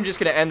 Okay, I am just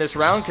gonna end this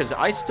round because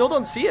I still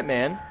don't see it,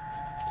 man.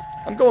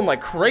 I'm going like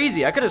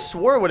crazy. I could have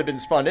swore it would have been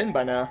spawned in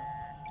by now.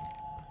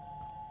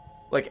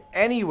 Like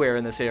anywhere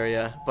in this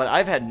area, but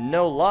I've had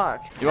no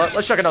luck. You want?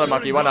 Let's chuck another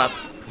monkey. Why not?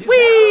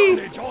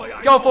 Whee!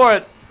 Go for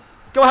it.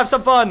 Go have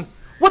some fun.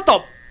 What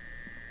the?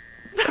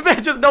 That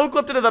man just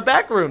no-clipped into the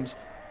back rooms.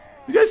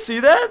 You guys see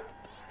that?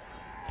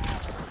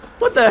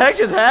 What the heck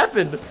just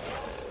happened?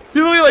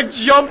 He literally like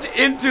jumped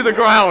into the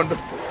ground.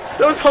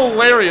 That was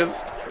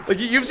hilarious. Like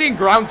you've seen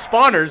ground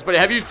spawners, but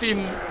have you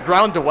seen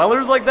ground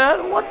dwellers like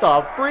that? What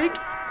the freak?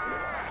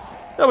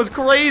 That was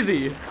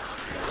crazy.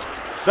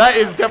 That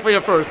is definitely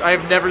a first. I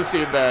have never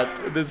seen that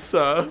in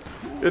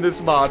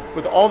this mod.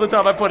 With all the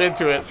time I put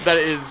into it, that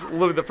is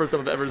literally the first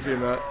time I've ever seen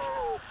that.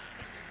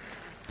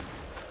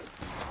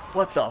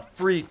 What the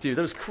freak, dude?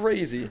 That was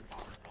crazy.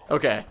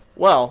 Okay,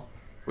 well,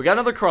 we got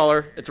another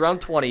crawler. It's around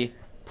 20.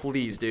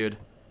 Please, dude.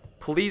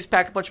 Please,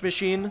 Pack-a-Punch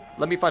machine,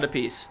 let me find a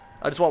piece.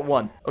 I just want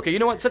one. Okay, you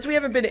know what? Since we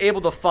haven't been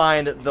able to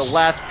find the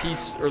last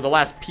piece, or the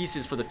last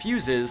pieces for the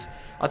fuses,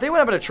 I think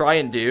what I'm going to try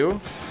and do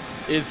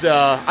is,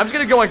 I'm just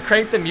going to go and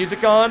crank the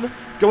music on,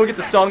 go and get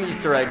the song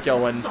Easter egg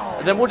going,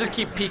 and then we'll just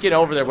keep peeking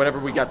over there whenever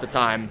we got the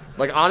time.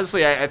 Like,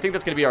 honestly, I think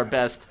that's going to be our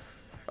best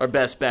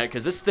bet,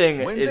 because this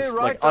thing is,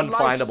 like,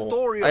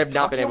 unfindable. I have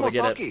not been able to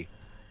get it.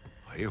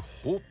 I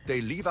hope they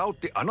leave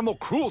out the animal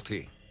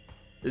cruelty.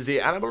 The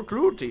animal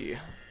cruelty.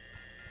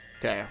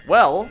 Okay,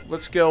 well,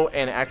 let's go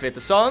and activate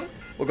the song.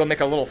 We'll go make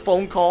a little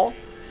phone call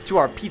to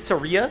our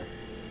pizzeria.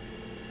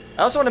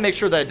 I also want to make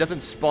sure that it doesn't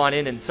spawn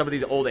in some of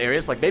these old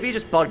areas. Like, maybe it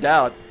just bugged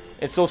out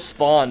and still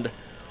spawned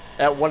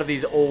at one of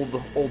these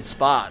old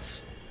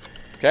spots.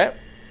 Okay,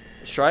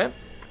 let's try it.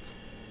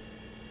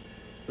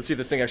 Let's see if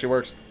this thing actually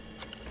works.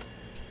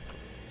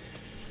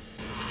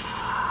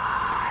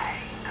 I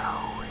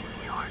know when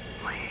you're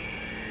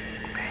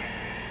sleeping.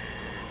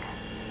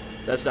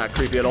 That's not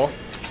creepy at all.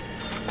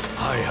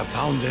 I have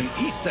found an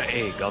Easter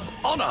egg of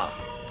honor.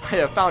 I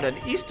have found an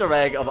Easter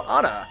egg of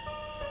honor.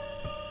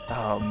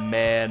 Oh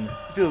man,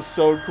 it feels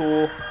so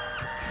cool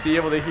to be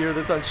able to hear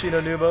this on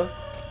Shinonuma.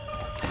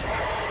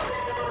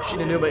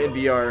 Shinonuma in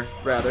VR,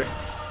 rather.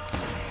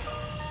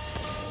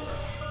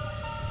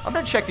 I'm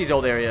gonna check these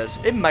old areas.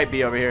 It might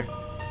be over here.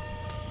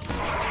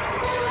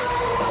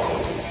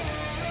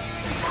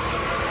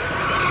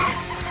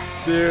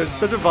 Dude,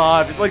 such a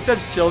vibe. Like,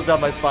 such chills down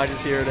my spine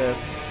just hearing it.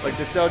 Like,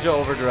 nostalgia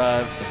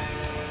overdrive.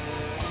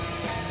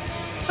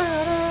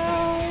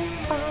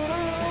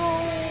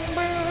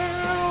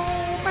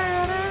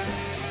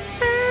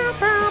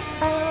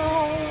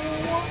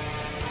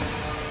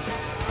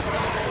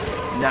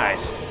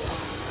 Nice.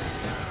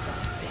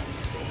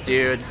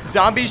 Dude,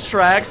 Zombies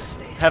tracks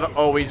have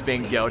always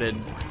been goated.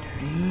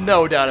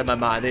 No doubt in my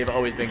mind, they've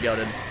always been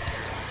goated.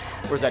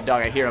 Where's that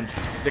dog? I hear him.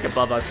 He's like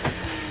above us.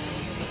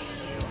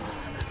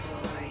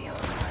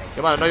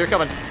 Come on, I know you're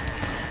coming.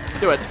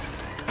 Do it.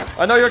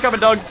 I know you're coming,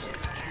 dog.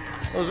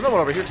 Oh, there's another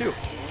one over here, too.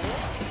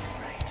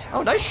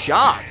 Oh, nice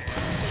shot.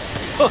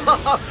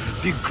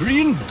 The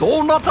green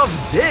donut of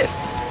death.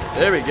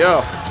 There we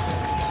go.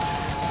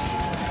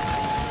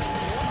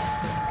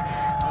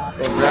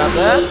 Go grab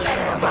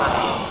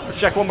that. Let's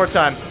check one more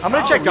time. I'm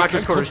gonna check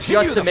Doctor's Quarters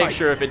just to make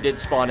sure if it did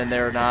spawn in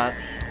there or not.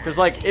 Because,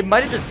 like, it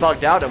might have just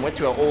bugged out and went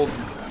to an old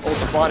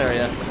spawn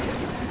area.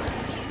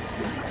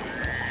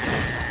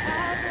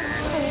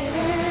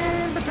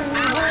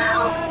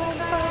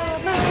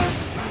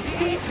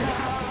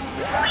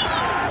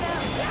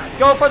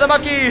 Go for the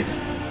monkey!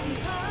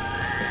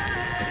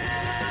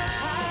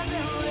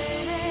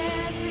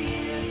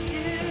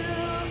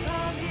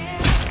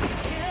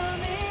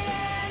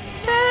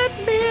 Set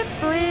me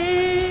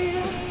free.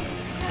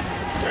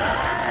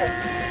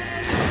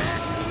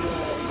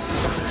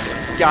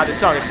 God, this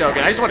song is so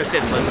good. I just want to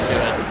sit and listen to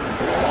it.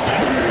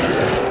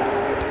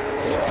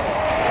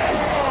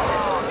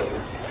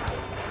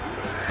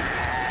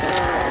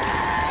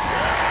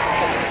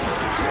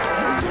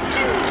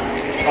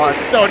 Oh,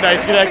 it's so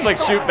nice. You can actually, like,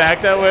 shoot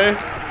back that way.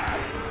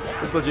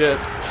 It's legit.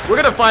 We're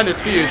gonna find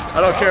this fuse.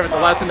 I don't care if it's the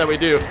last thing that we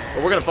do,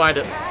 but we're gonna find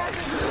it.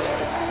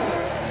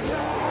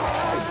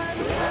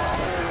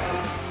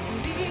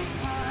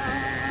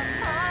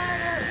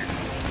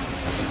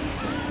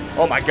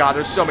 Oh my god,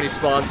 there's so many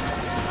spawns.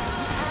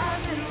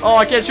 Oh,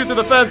 I can't shoot through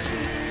the fence.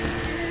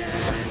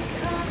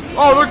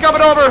 Oh, they're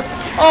coming over.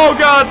 Oh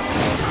god.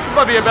 This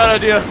might be a bad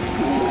idea.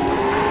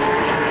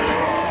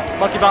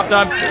 Monkey bop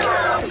time.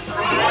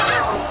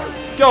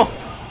 Go.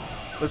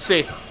 Let's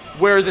see.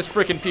 Where is this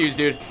freaking fuse,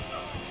 dude?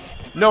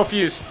 No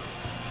fuse.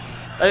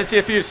 I didn't see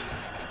a fuse.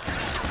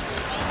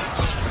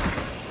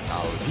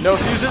 No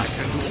fuses?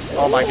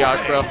 Oh my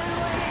gosh, bro.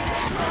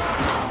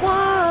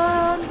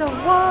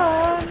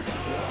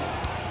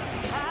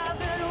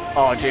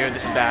 Oh, dude,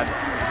 this is bad.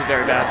 This is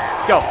very bad.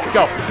 Go,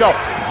 go, go.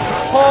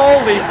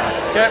 Holy.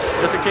 Okay,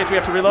 just in case we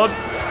have to reload.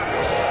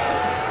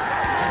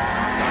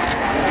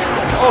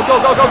 Oh,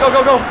 go, go, go, go,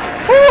 go, go.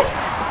 Woo!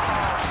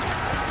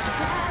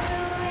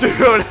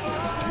 Dude,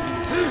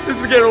 this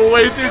is getting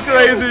way too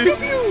crazy.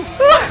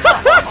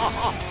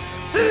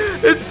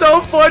 It's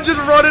so fun just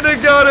running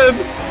and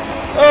gunning.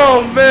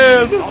 Oh,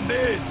 man.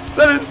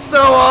 That is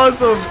so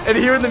awesome. And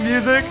hearing the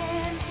music.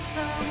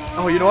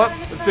 Oh, you know what?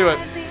 Let's do it.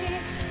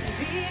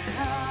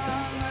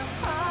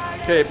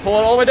 Okay, pull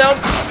it all the way down.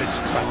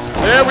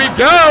 There we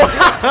go.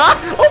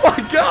 Oh my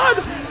god.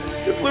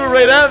 It flew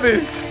right at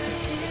me.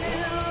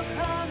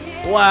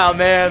 Wow,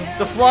 man.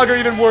 The flogger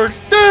even works.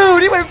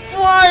 Dude, he went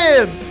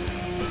flying.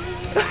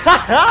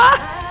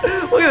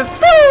 Look at this.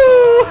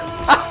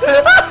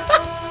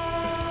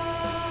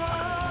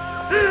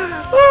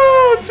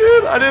 Oh,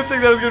 dude. I didn't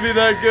think that was going to be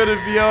that good in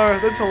VR.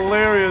 That's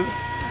hilarious.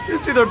 You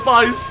see their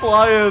bodies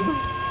flying.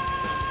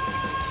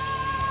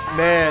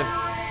 Man.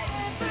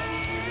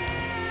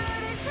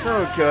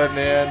 So good,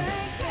 man.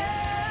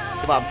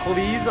 Come on,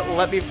 please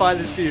let me find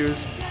this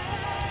fuse.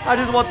 I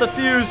just want the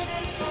fuse.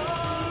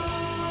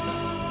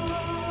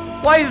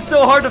 Why is it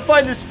so hard to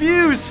find this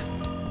fuse?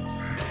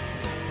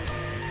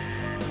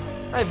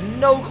 I have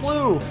no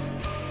clue.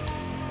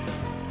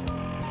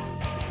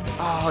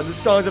 Oh, the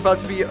song's about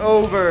to be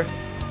over.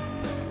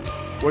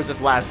 Where's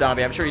this last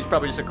zombie? I'm sure he's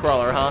probably just a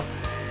crawler, huh?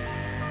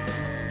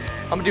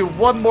 I'm gonna do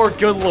one more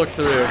good look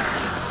through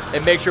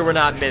and make sure we're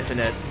not missing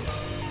it.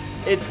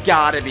 It's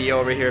gotta be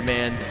over here,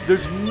 man.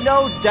 There's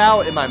no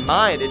doubt in my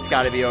mind it's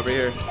gotta be over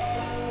here.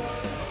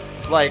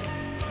 Like,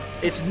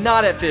 it's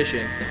not at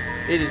fishing.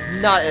 It is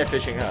not at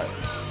fishing hut.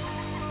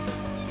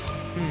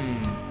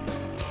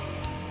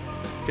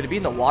 Could it be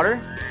in the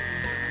water?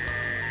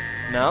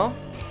 No?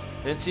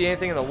 Didn't see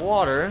anything in the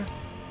water.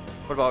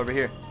 What about over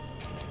here?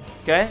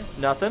 Okay,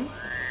 nothing.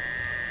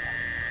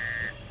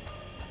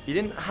 He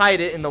didn't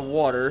hide it in the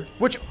water.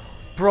 Which,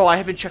 bro, I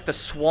haven't checked the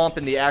swamp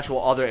in the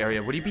actual other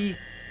area. Would he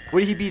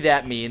be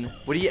that mean?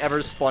 Would he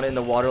ever spawn it in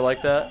the water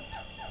like that?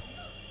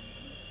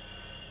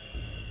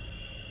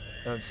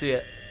 I don't see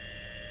it.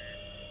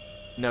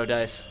 No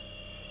dice.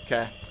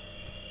 Okay.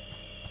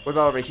 What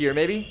about over here,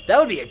 maybe? That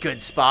would be a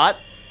good spot.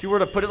 If you were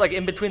to put it like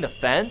in between the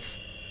fence,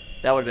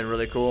 that would have been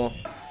really cool.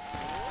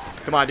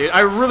 Come on, dude.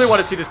 I really want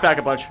to see this pack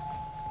a punch.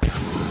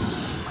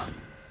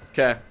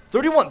 Okay.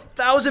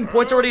 31,000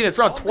 points already, and it's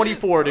around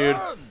 24, dude.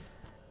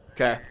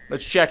 Okay.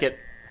 Let's check it.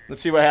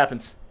 Let's see what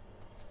happens.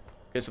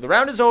 Okay, so the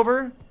round is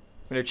over. I'm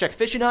going to check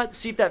Fishing Hut,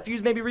 see if that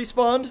fuse maybe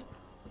respawned.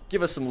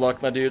 Give us some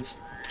luck, my dudes.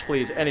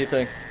 Please,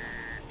 anything.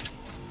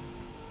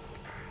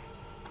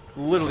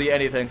 Literally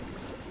anything.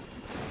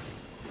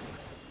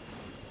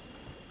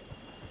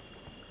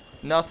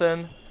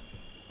 Nothing.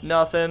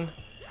 Nothing.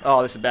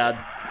 Oh, this is bad.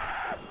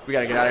 We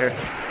gotta get out of here.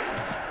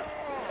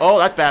 Oh,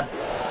 that's bad.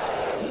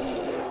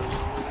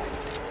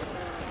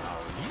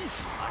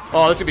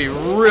 Oh, this could be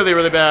really,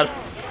 really bad.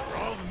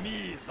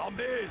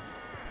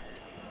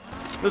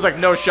 There's like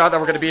no shot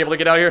that we're gonna be able to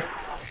get out of here.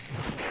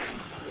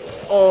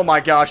 Oh my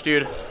gosh,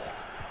 dude.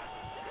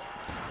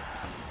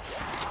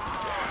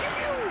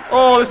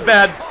 Oh, this is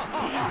bad.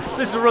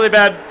 This is really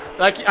bad.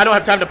 I don't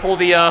have time to pull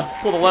the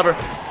lever.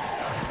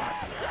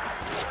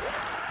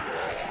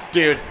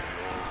 Dude.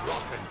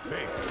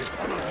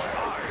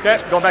 Okay,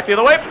 going back the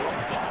other way.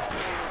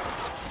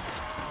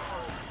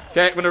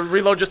 Okay, I'm gonna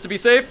reload just to be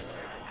safe.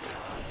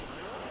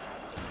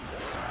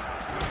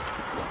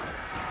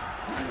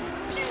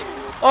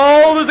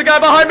 Oh, there's a guy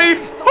behind me.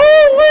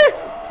 Holy!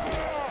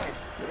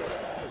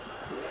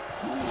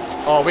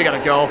 Oh, we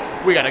gotta go.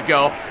 We gotta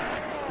go.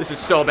 This is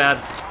so bad.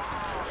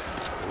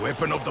 The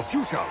weapon of the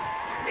future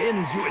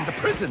ends you in the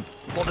prison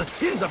for the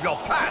sins of your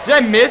past. Did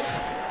I miss?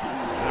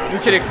 You're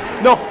kidding.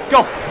 No,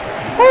 go.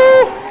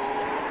 Woo!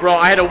 Bro,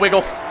 I had to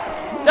wiggle.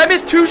 Did I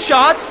miss 2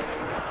 shots?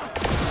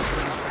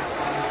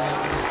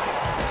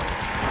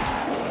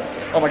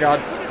 Oh my god.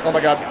 Oh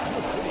my god.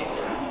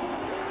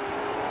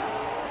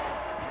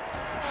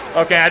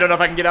 Okay, I don't know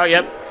if I can get out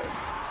yet.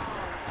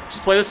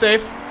 Just play this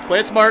safe. Play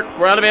it smart.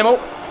 We're out of ammo.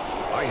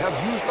 I have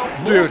used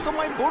up Dude. most of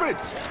my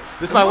bullets.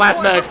 This is my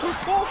last mag.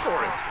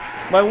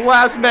 My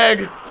last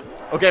mag.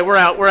 Okay, we're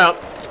out. We're out.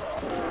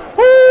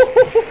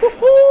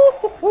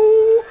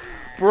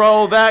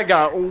 Bro, that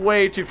got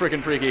way too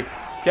freaking freaky.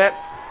 Okay.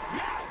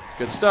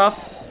 Good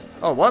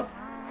stuff. Oh, what?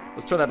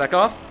 Let's turn that back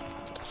off.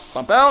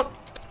 Bump out.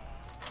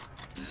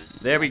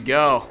 There we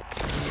go.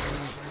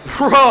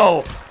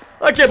 Bro,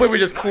 I can't believe we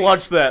just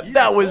clutched that.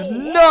 That was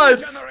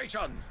nuts.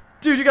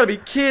 Dude, you gotta be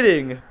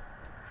kidding.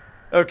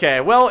 Okay,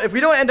 well, if we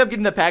don't end up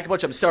getting the pack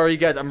punch, I'm sorry, you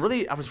guys. I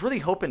was really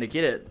hoping to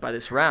get it by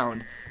this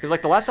round. Because,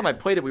 like, the last time I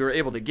played it, we were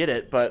able to get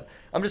it. But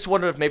I'm just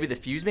wondering if maybe the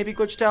fuse maybe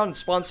glitched out and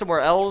spawned somewhere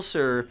else.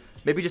 Or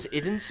maybe just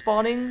isn't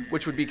spawning,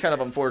 which would be kind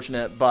of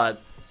unfortunate.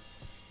 But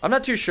I'm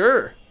not too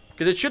sure.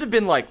 Because it should have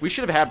been, like, we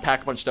should have had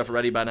pack punch stuff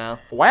ready by now.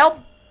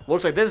 Well,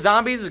 looks like this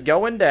zombie's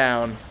going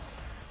down.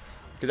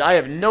 Because I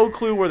have no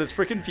clue where this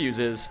freaking fuse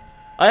is.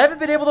 I haven't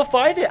been able to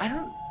find it.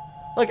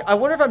 I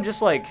wonder if I'm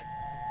just, like,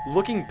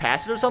 looking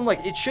past it or something.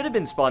 Like, it should have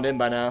been spawned in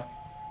by now.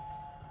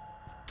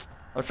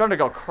 I'm starting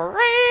to go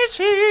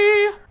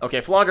crazy.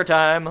 Okay, flogger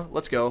time.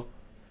 Let's go.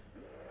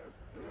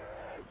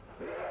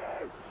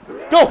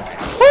 Go!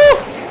 Woo!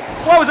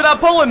 Why was it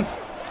not pulling?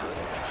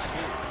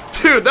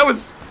 Dude, that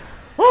was...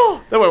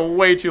 Oh, that went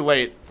way too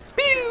late.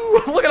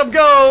 Pew! Look at them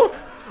go!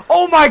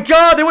 Oh my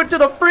god, they went to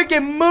the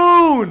freaking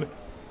moon!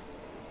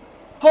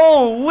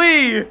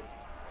 Holy!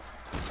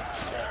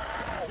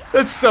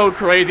 That's so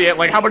crazy,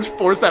 like how much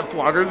force that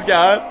flogger's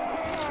got.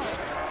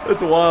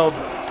 That's wild.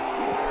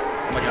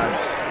 Oh my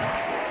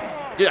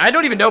god. Dude, I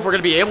don't even know if we're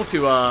gonna be able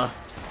to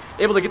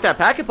get that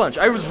packet punch.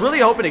 I was really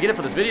hoping to get it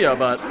for this video,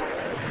 but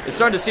it's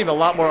starting to seem a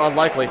lot more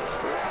unlikely.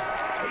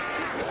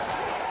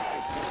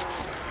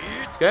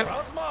 Okay.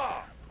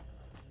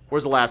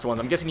 Where's the last one?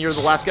 I'm guessing you're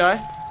the last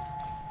guy.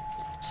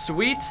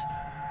 Sweet.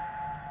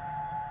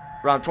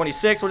 Round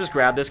 26, we'll just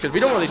grab this because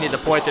we don't really need the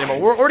points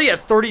anymore. We're already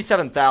at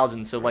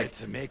 37,000, so like,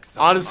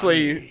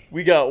 honestly,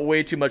 we got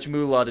way too much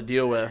moolah to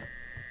deal with.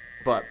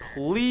 But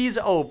please,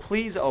 oh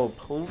please, oh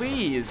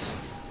please,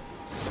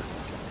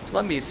 just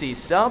let me see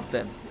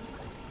something.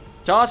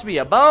 Toss me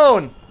a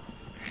bone.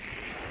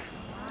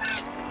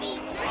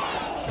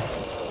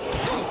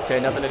 Okay,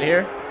 nothing in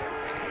here.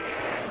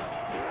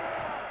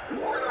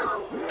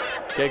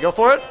 Okay, go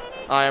for it.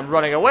 I am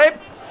running away.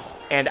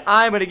 And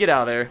I'm gonna get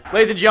out of there.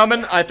 Ladies and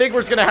gentlemen, I think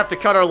we're just gonna have to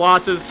cut our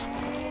losses.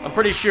 I'm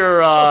pretty sure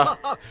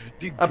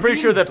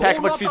the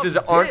pack-a-punch fuses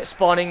aren't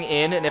spawning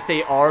in, and if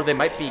they are, they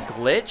might be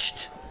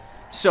glitched.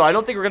 So I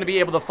don't think we're gonna be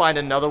able to find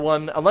another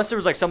one, unless there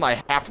was like something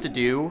I have to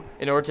do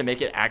in order to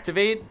make it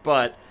activate.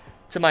 But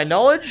to my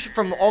knowledge,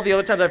 from all the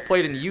other times I've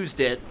played and used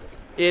it,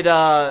 it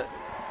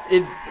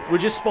would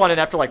just spawn in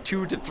after like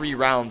 2 to 3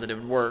 rounds and it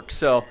would work.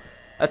 So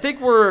I think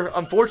we're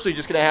unfortunately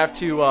just gonna have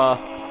to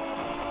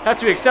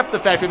accept the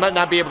fact we might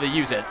not be able to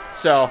use it.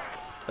 So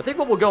I think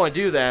what we'll go and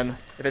do then,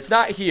 if it's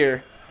not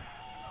here,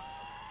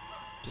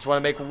 just want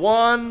to make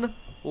one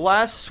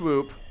last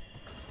swoop.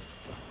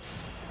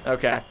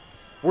 Okay,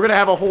 we're gonna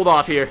have a hold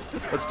off here.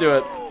 Let's do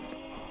it.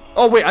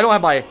 Oh wait, I don't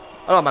have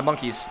my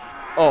monkeys.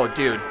 Oh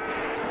dude.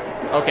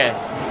 Okay,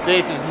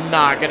 this is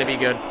not gonna be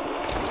good.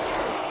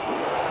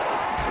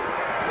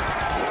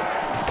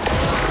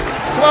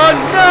 Oh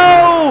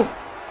no!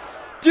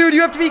 Dude,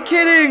 you have to be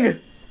kidding!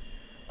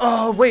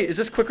 Oh, wait, is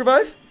this quick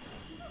revive?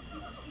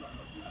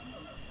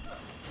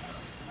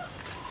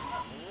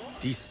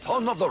 The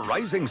son of the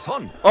rising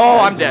sun.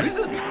 Oh, I'm dead.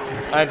 Risen.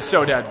 I'm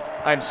so dead.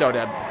 I'm so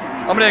dead.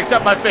 I'm gonna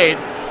accept my fate.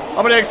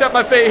 I'm gonna accept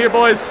my fate here,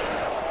 boys.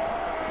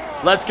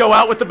 Let's go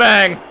out with the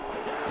bang.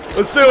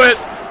 Let's do it.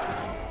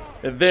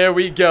 And there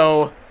we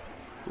go.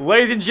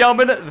 Ladies and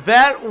gentlemen,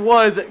 that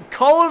was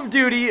Call of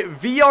Duty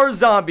VR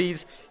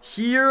Zombies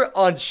here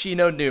on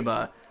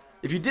Shinonuma.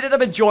 If you did end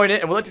up enjoying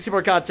it and would like to see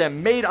more content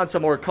made on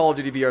some more Call of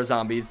Duty VR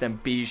Zombies, then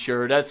be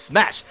sure to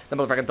smash the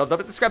motherfucking thumbs up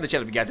and subscribe to the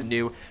channel if you guys are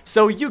new,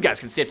 so you guys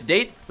can stay up to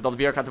date with all the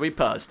VR content we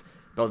post.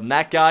 But other than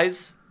that,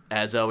 guys,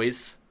 as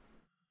always,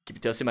 keep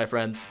it toasty, my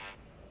friends.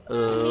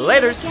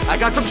 Laters. I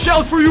got some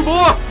shells for you, boy.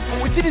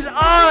 Oh, it's in his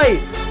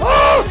eye.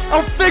 Oh,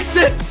 I fixed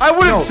it. I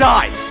would have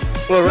died.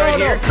 Well, right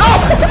here.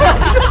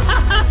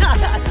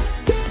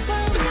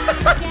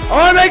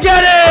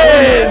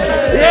 Armageddon!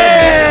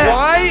 Yeah!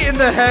 Why in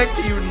the heck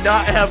do you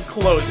not have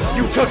clothes?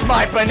 You took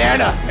my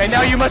banana, and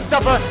now you must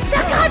suffer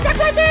the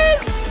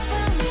consequences!